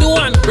 Jello, I'm the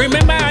one.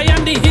 Remember, I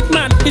am the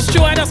hitman. It's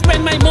true, I just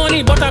spend my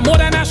money, but I'm more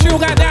than a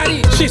sugar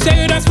daddy. She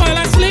say you just fall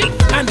asleep,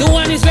 and the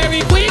one is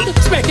very quick.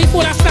 Specky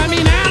full of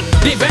stamina.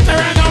 The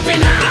veteran up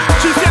in her.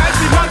 She say I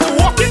see man to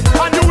walk it,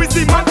 and you is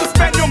the man to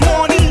spend your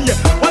money.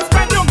 Well,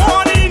 spend your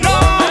money, no.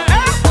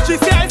 She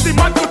say I see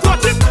man to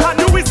touch it, and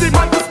you is the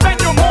man to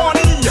spend your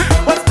money.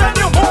 Well, spend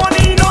your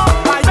money, no.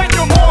 I spend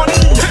your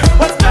money.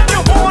 Well, spend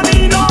your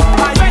money, no.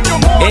 I spend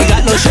your money. Ain't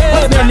got no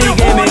shame in the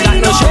game, ain't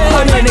got no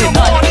shame in it.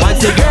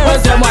 Once the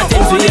girls them want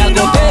things, we are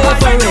gonna pay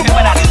for it.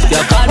 You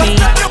call me.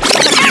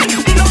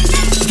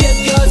 Give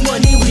girls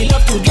money, we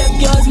love to give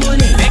girls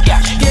money.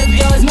 Give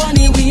girls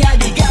money, we are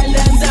the girl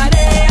them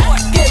today.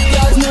 Give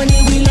girls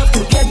money, we love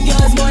to give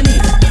girls money.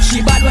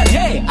 She bad but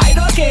hey, I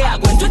don't care, I'm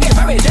going to give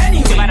her it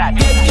anyway.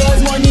 Give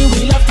girls money,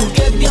 we love to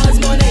give girls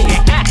money.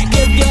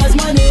 Give girls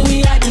money,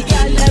 we are the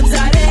girl them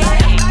today.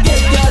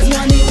 Give girls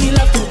money, we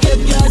love to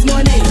give girls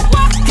money.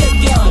 Give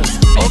girls,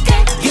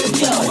 okay, give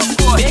girls.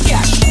 Big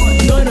cash.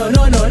 No,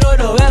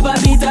 ever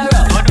beat her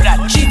up.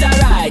 Cheat her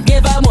right,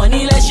 give her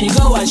money, let she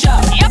go and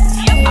shop.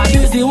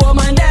 Abuse the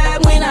woman,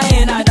 them when I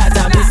ain't at that.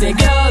 I miss a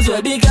girls,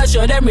 where big girls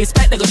show them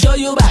respect, they go show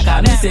you back.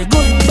 I miss a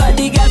good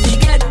body girl, we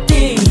get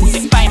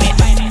things.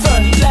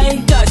 Front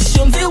line touch,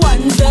 show the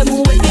ones, them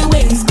with the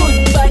wings.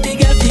 Good body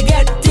girl, we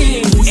get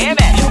things. You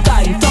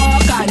can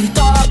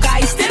talk,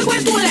 I still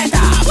with two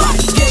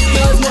letters. Give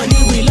girls money,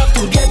 we love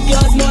to give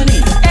girls money.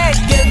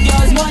 Give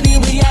girls money,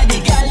 we are the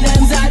girl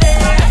them today.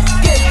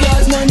 Give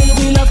girls money,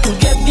 we love to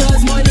give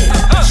girls money.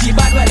 She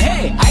bad but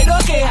hey, I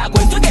don't care, I'm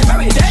going to give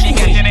her it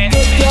anyway.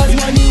 Give girls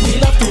money, we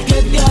love to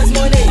give girls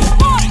money.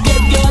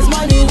 Give girls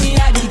money, we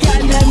are the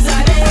girl them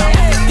today.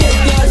 Give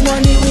girls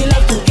money, we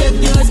love to give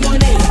girls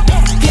money.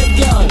 Give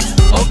girls,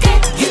 okay,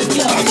 give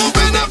girls. I'm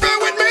moving up here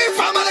with me,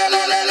 family,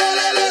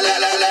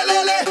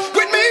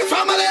 with me,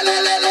 family,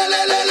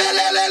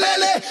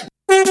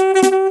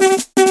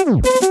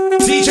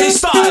 DJ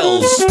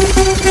StyleZ.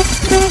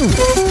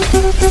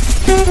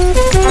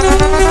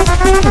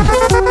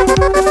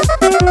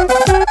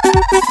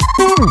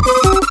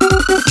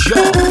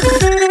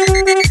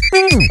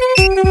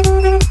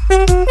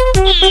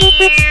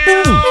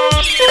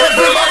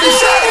 Everybody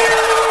shell.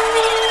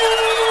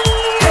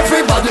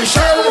 Everybody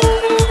shell.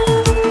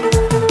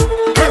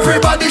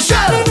 Everybody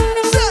shell.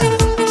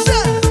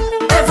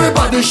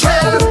 Everybody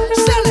shell.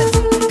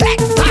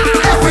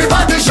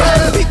 Everybody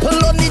shell.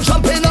 People only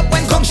jumping up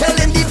when come shell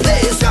in the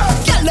place.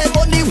 Girl them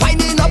only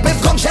winding up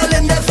if come shell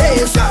in their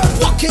face.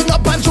 Walking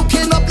up and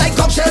juking up like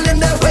come shell in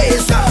their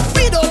waist.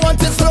 We don't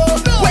want it slow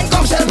when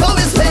come shell blow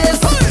his face.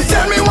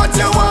 Tell me what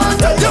you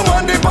want. You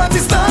want the party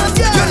start.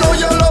 You know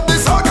you love the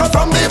Soca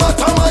from the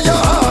bottom of your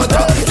heart.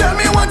 Tell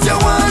me what you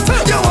want.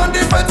 You want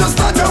the bed to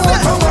start. You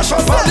want to mash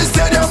up all the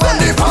stadium and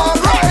the park.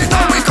 Right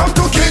now we come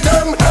to give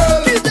them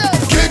hell.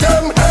 Give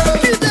them hell.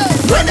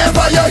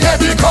 Whenever you hear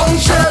the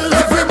conch shell,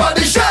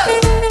 everybody shell.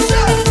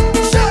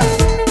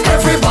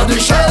 Everybody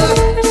shell.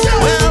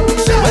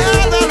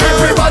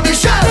 Everybody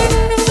shell.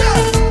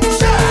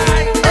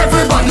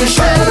 Everybody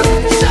shell.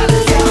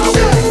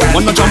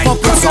 Wanna jump up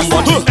with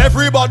somebody?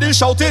 Everybody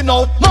shouting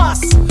out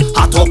mass.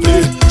 Hot up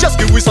play. Just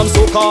give we some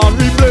soca and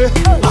replay.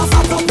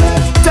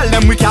 Tell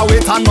them we can't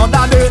wait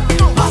another day.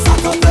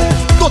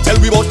 Don't tell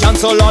we about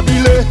cancel or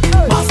delay.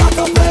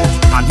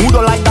 And who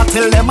don't like that,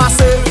 tell them I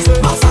say.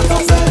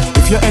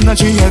 If your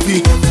energy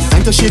heavy,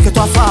 time to shake it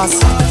off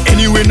fast.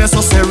 Anyway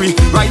necessary,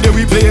 right there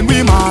we playing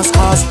we mass.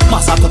 Cause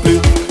mass have to play.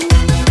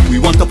 We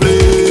want to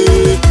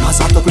play. Mass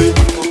have to play.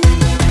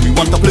 We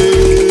want to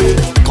play.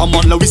 Come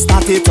on, let we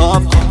start it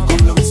up.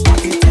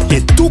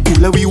 Get too cool,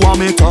 let we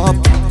warm it up.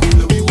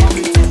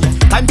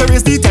 Time to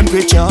raise the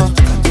temperature.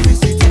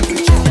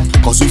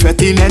 Cause we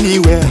fetting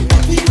anywhere.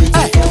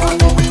 Hey.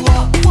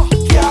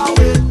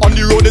 On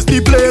the road is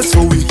the place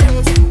for we.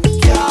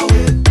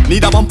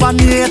 Need a bumper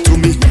near to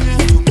me.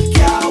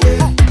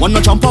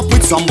 Wanna jump up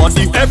with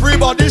somebody?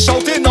 Everybody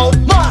shouting out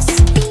mass.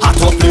 Hot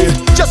up play.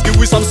 Just give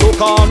we some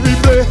soca and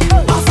replay.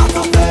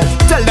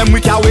 Tell them we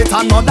can't wait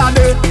another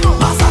day.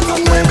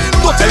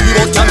 Don't tell me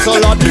about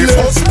cancel or delay.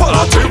 First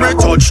party we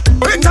touch,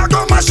 we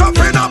go mash up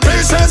in a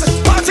pieces.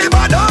 Party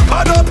bad up,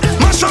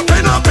 mash up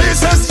in a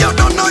pieces. You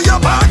don't know your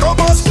bag of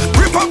us.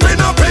 Rip up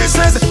in a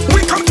pieces.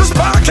 We come to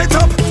spark it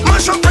up,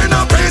 mash up in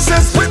a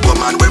pieces. With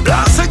woman we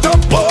blast it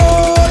up,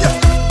 boy.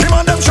 Him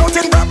and them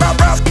shouting brap brap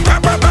brap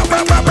brap brap brap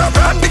brap brap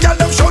brap. And the girl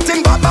them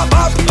shouting bap bap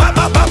bap bap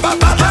bap bap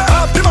bap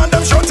bap. Him and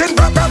them shouting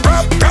brap brap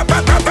brap brap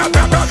brap brap brap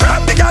brap brap.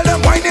 And the girl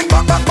them whining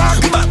bap bap bap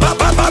bap bap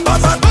bap bap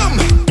bap bap. Boom,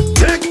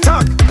 tick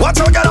tock, watch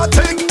out, get a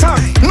tick tock.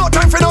 No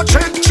time for no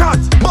chit chat.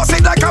 Boss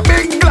it like a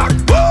big black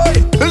boy.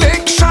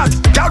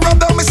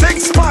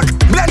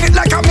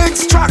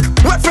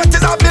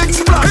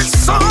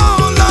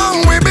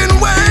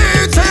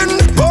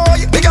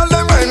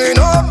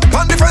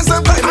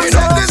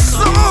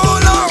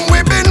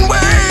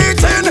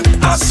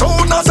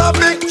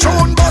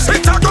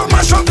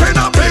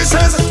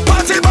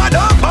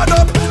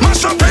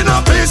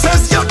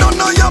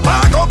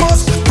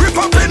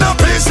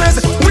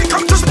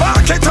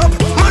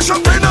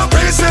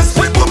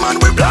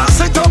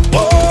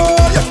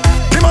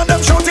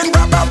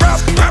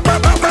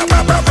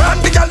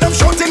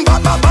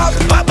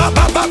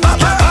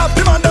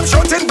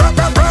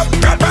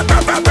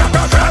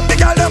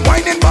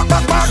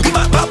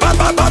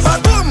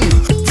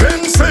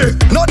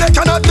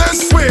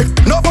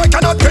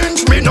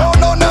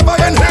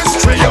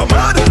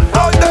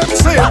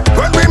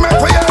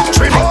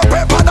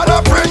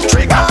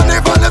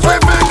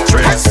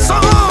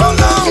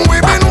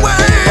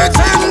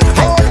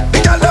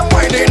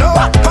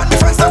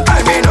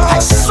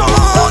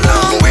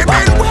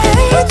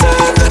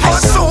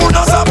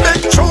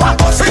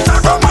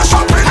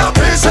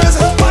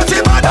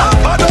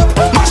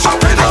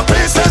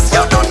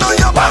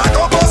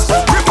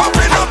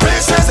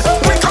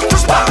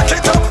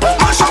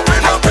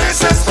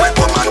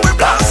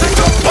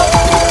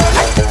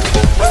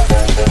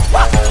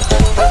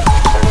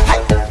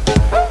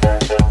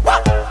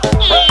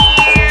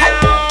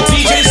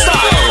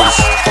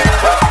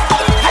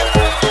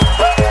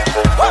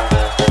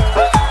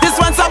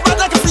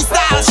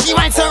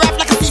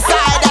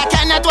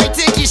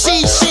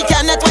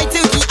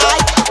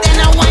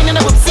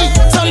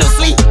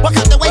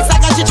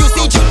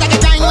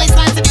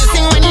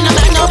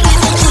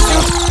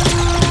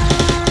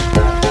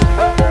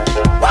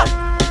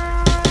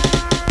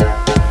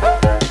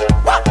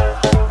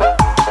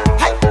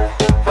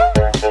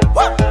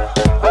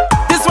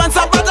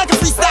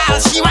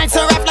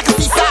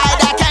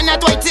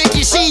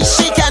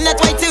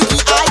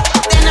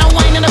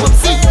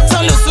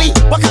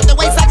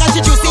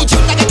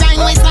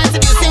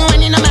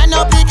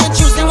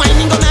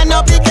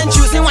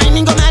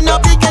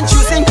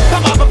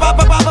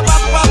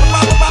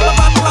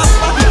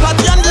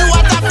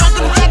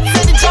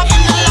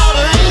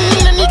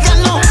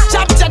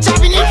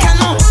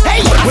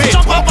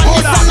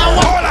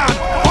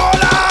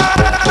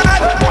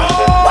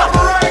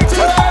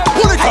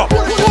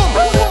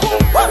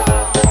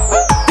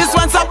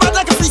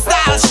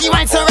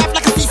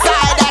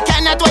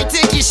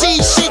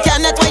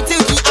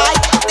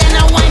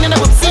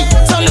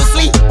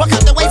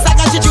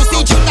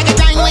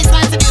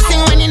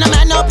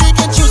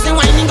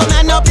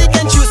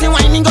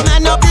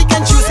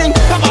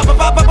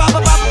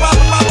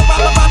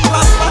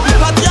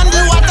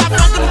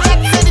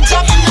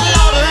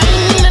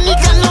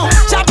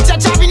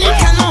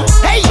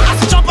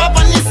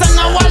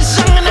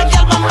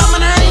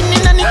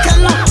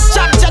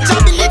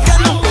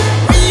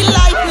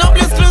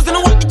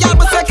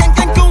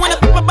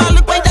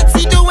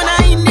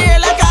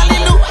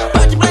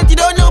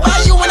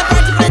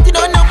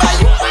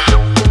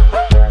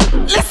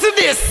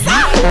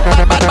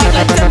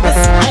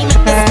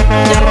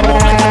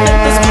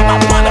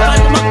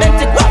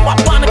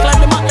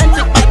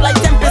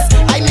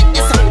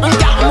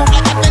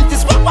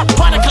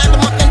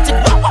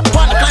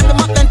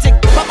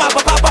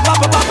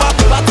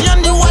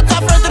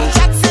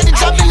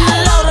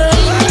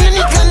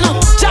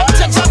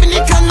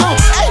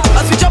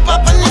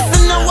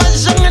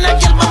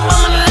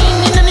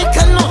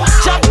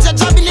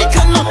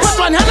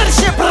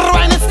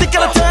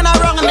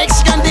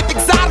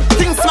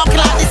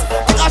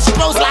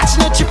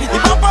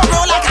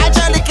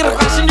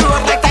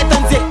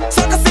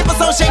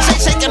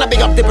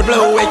 the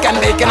blow, we can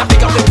make and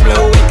pick up the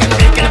blow, we can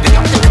make and pick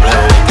up the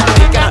blow, we can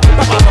make and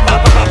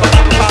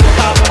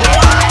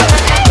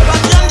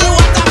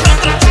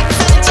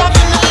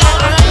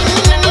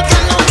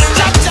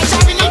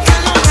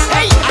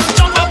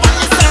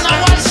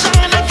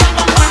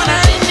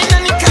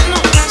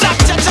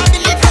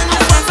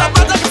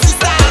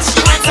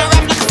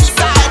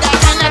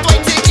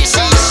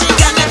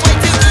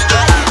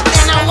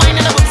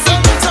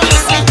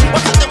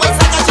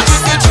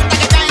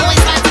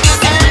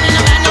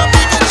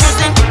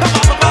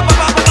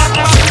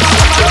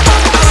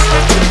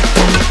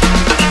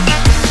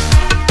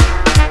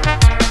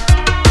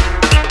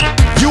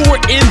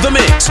in the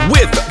mix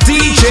with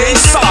DJ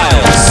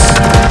StyleZ.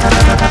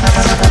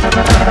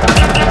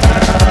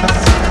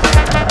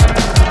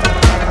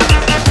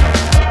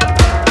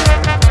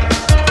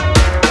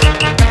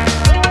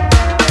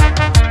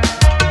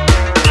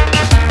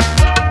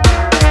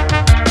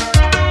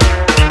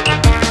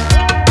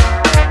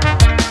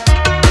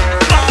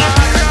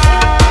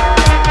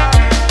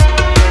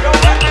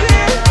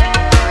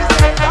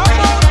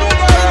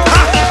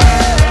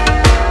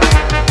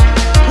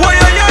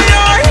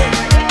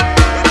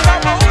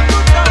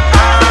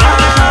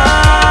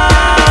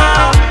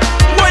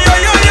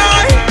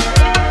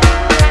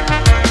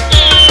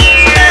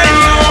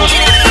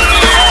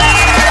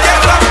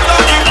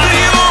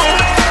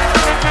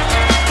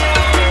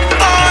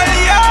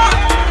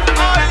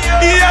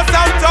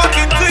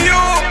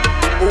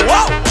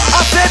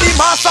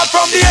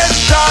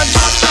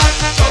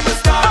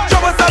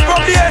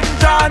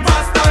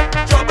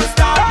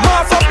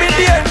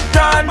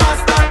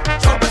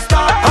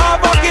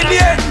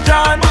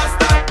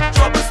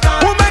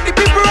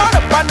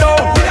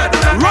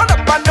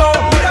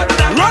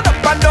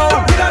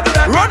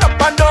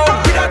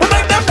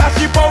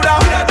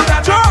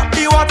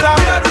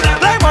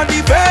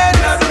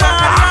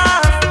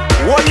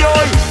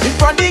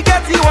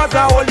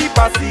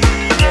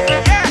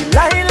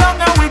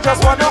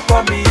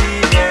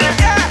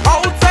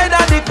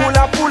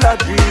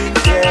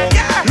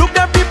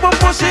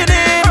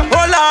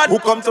 Who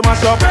come to my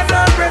shop?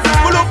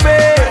 Who look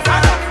pay?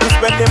 Who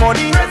spend the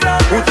money?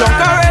 Who jump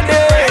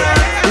already?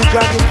 Who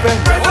dragging pen?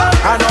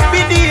 And up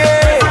in the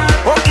air.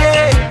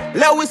 Okay,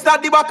 let we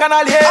start the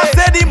bacchanal here. I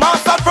say the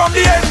master from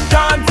the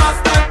engine.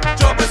 Master,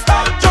 trouble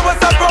start. Trouble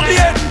start from the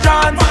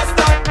engine.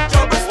 Master,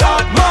 trouble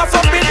start. Mass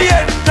up in the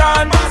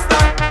engine.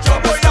 Master,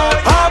 trouble start.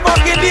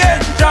 Havoc in the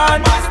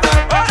engine. Master,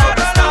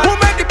 trouble start. Who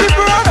make the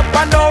people run up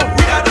and down?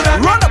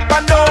 Run up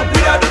and down.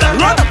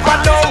 Run up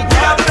and down.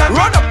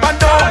 Run up and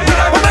down.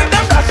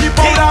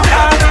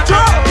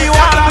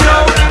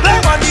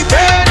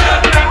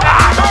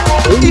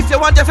 If you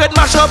want your fed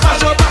mash up,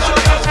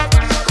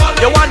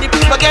 you want the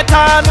people get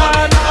on.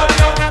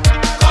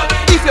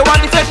 If you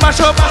want the fed mash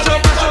up,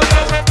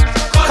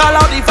 call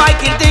out the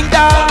Viking thing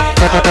down.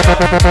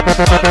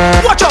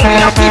 Watch out, we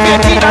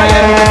activate in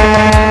here.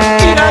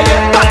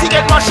 Party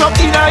get mash up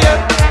in here.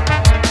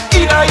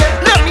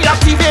 Let me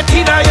activate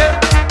in here.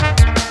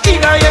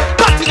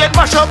 Party get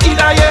mash up in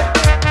here.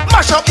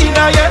 Mash up in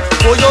here.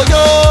 Oh yo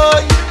yo.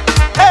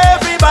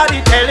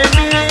 Everybody telling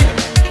me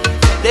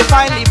they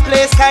find the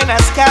place kinda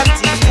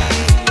scanty.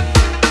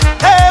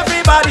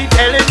 Everybody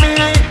telling me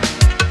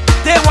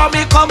they want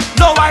me come,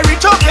 no I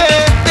reach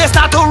okay. They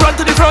start to run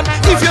to the front,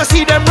 if you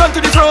see them run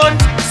to the front.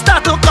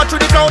 Start to cut through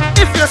the crowd,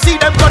 if you see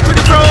them cut through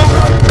the crowd.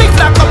 Big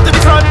flag come to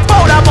the front,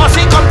 powder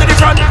bossy come to the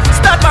front.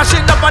 Start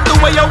mashing up and do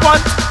what you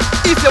want.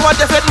 If you want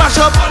the fed mash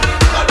up,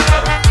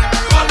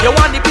 you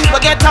want the people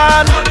get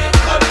on.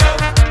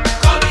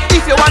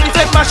 If you want the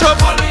fed mash up,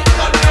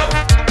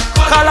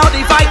 call out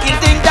the Viking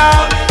thing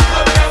down.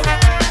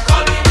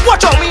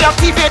 Watch out, we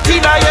activate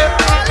in here.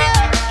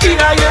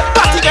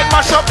 Party get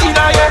mash up in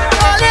here.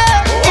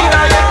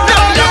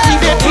 Let me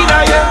activate in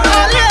here.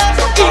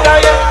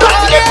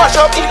 Party get mash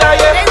up in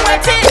here. Well,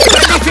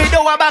 if you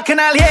know a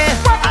bacchanal here,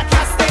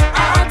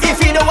 if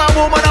you know a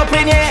woman up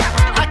in here,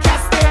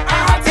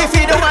 if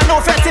you don't want no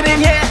fetting in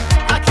here,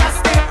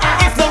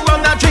 if no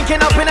rum not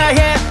drinking up in here,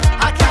 here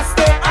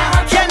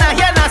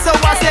so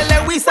I say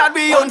let we start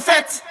we own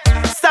fete.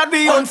 Start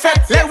we own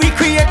fete. Let we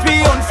create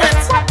we own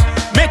fete.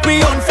 Make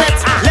we own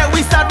fete. Let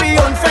we start we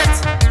own fete.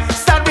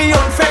 Start we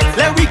own fete.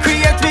 Let we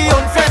create we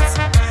own fete.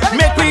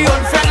 Make we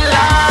own fete,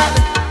 lad.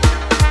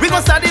 We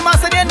gon' start the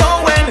mass and you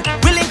know when.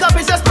 We link up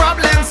is just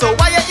problems, so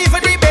why you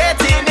even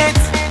debating it?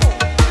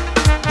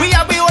 We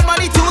have we own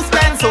money to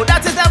spend, so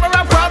that is never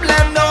a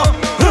problem, no.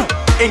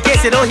 In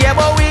case you don't hear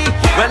about we,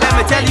 well let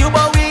me tell you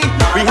about we.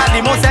 We had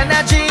the most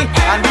energy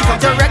and we come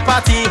to wreck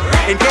party.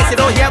 In case you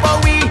don't hear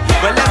about we,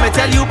 well let me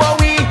tell you about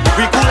we.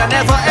 We cool and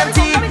never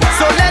empty,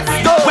 so let's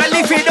go. Well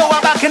if you know a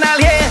bacchanal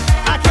here,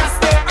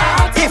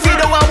 if you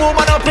know a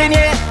woman up in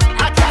here,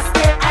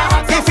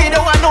 if you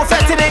know a no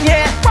fetting in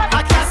here,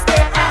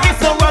 if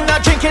no rum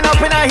not drinking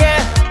up in here,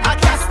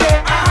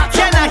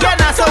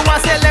 yeah, so I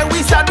say let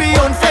we start we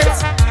own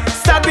fete.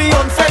 Start we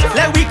own fete.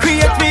 Let we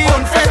create we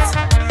own fete.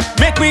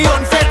 Make we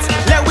own fete.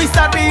 Let we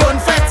start we own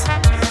fete.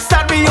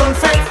 Start we own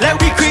fete. Let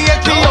we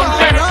create we own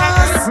fete.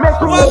 Make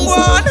we own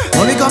fete.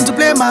 Only come come to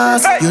play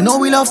mass, you know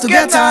we love to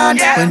get on.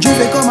 When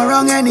Juve come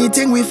around,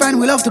 anything we find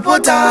we love to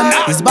put on.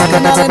 It's back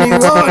on the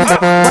road,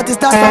 but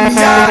it's not from the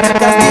yard.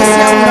 Cause this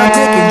year we're not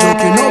taking joke,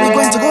 you know we're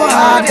going to go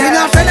hard. Bring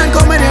a friend and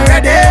come when you're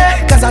ready,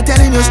 cause I'm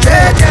telling you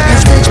straight,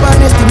 it's rich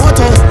man is the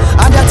motto,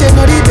 and that ain't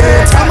no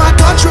debate. From a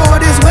touch road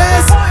is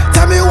west,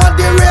 tell me what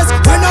the race,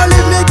 when I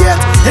leave me get,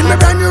 in my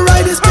brand new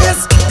ride is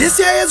space. This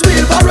year is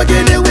real, but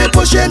again we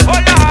pushing.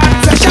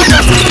 Fresh and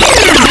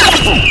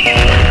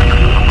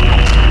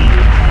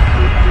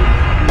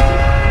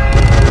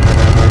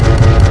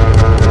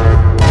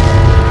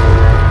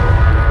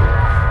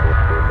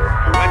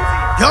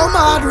Yo,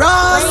 Mad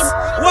Ross,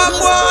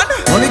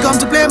 when we come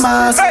to play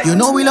mass, you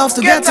know we love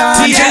to get on.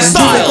 DJ When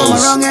StyleZ. come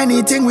around,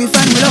 anything we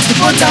find we love to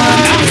put on.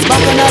 It's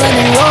back on the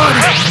road,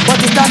 but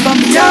it's not from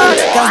the yard.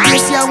 Cause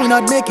this year we're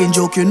not making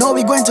joke, you know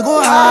we're going to go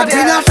hard.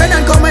 Bring a friend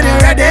and come when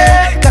you're ready,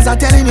 cause I'm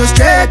telling you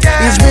straight,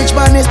 it's rich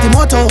man is the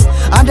motto,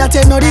 and that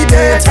ain't no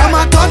debate. From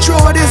a touch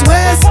road is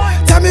west,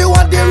 tell me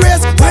what the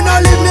race, when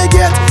I leave me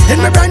get, in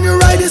my brand new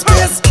ride is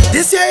space.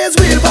 This year is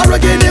real, but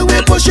again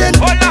we pushing.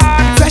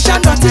 Fresh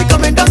and dirty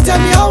coming down, tell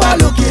me how I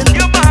looking.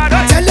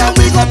 Tell them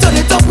we go turn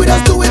it up, we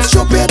just do it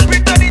stupid.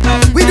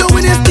 We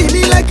doing it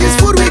steamy like it's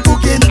food we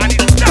cooking.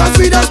 Cause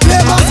we just play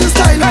massive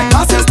style,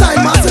 massive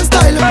style, massive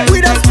style.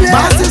 We just play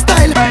massive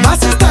style,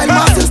 massive style,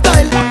 massive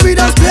style. We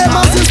just play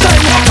massive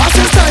style,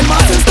 massive style,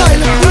 massive style.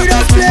 We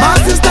just play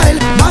massive style,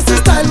 massive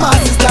style,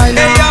 massive style.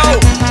 Hey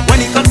yo, when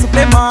it comes to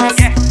play mass,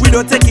 we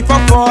don't take it for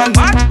fun.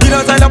 We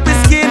don't tie up his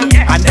skin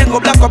and then go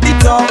black up the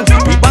tongue.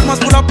 We bang must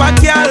pull up a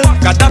girl,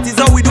 cause that is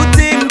how we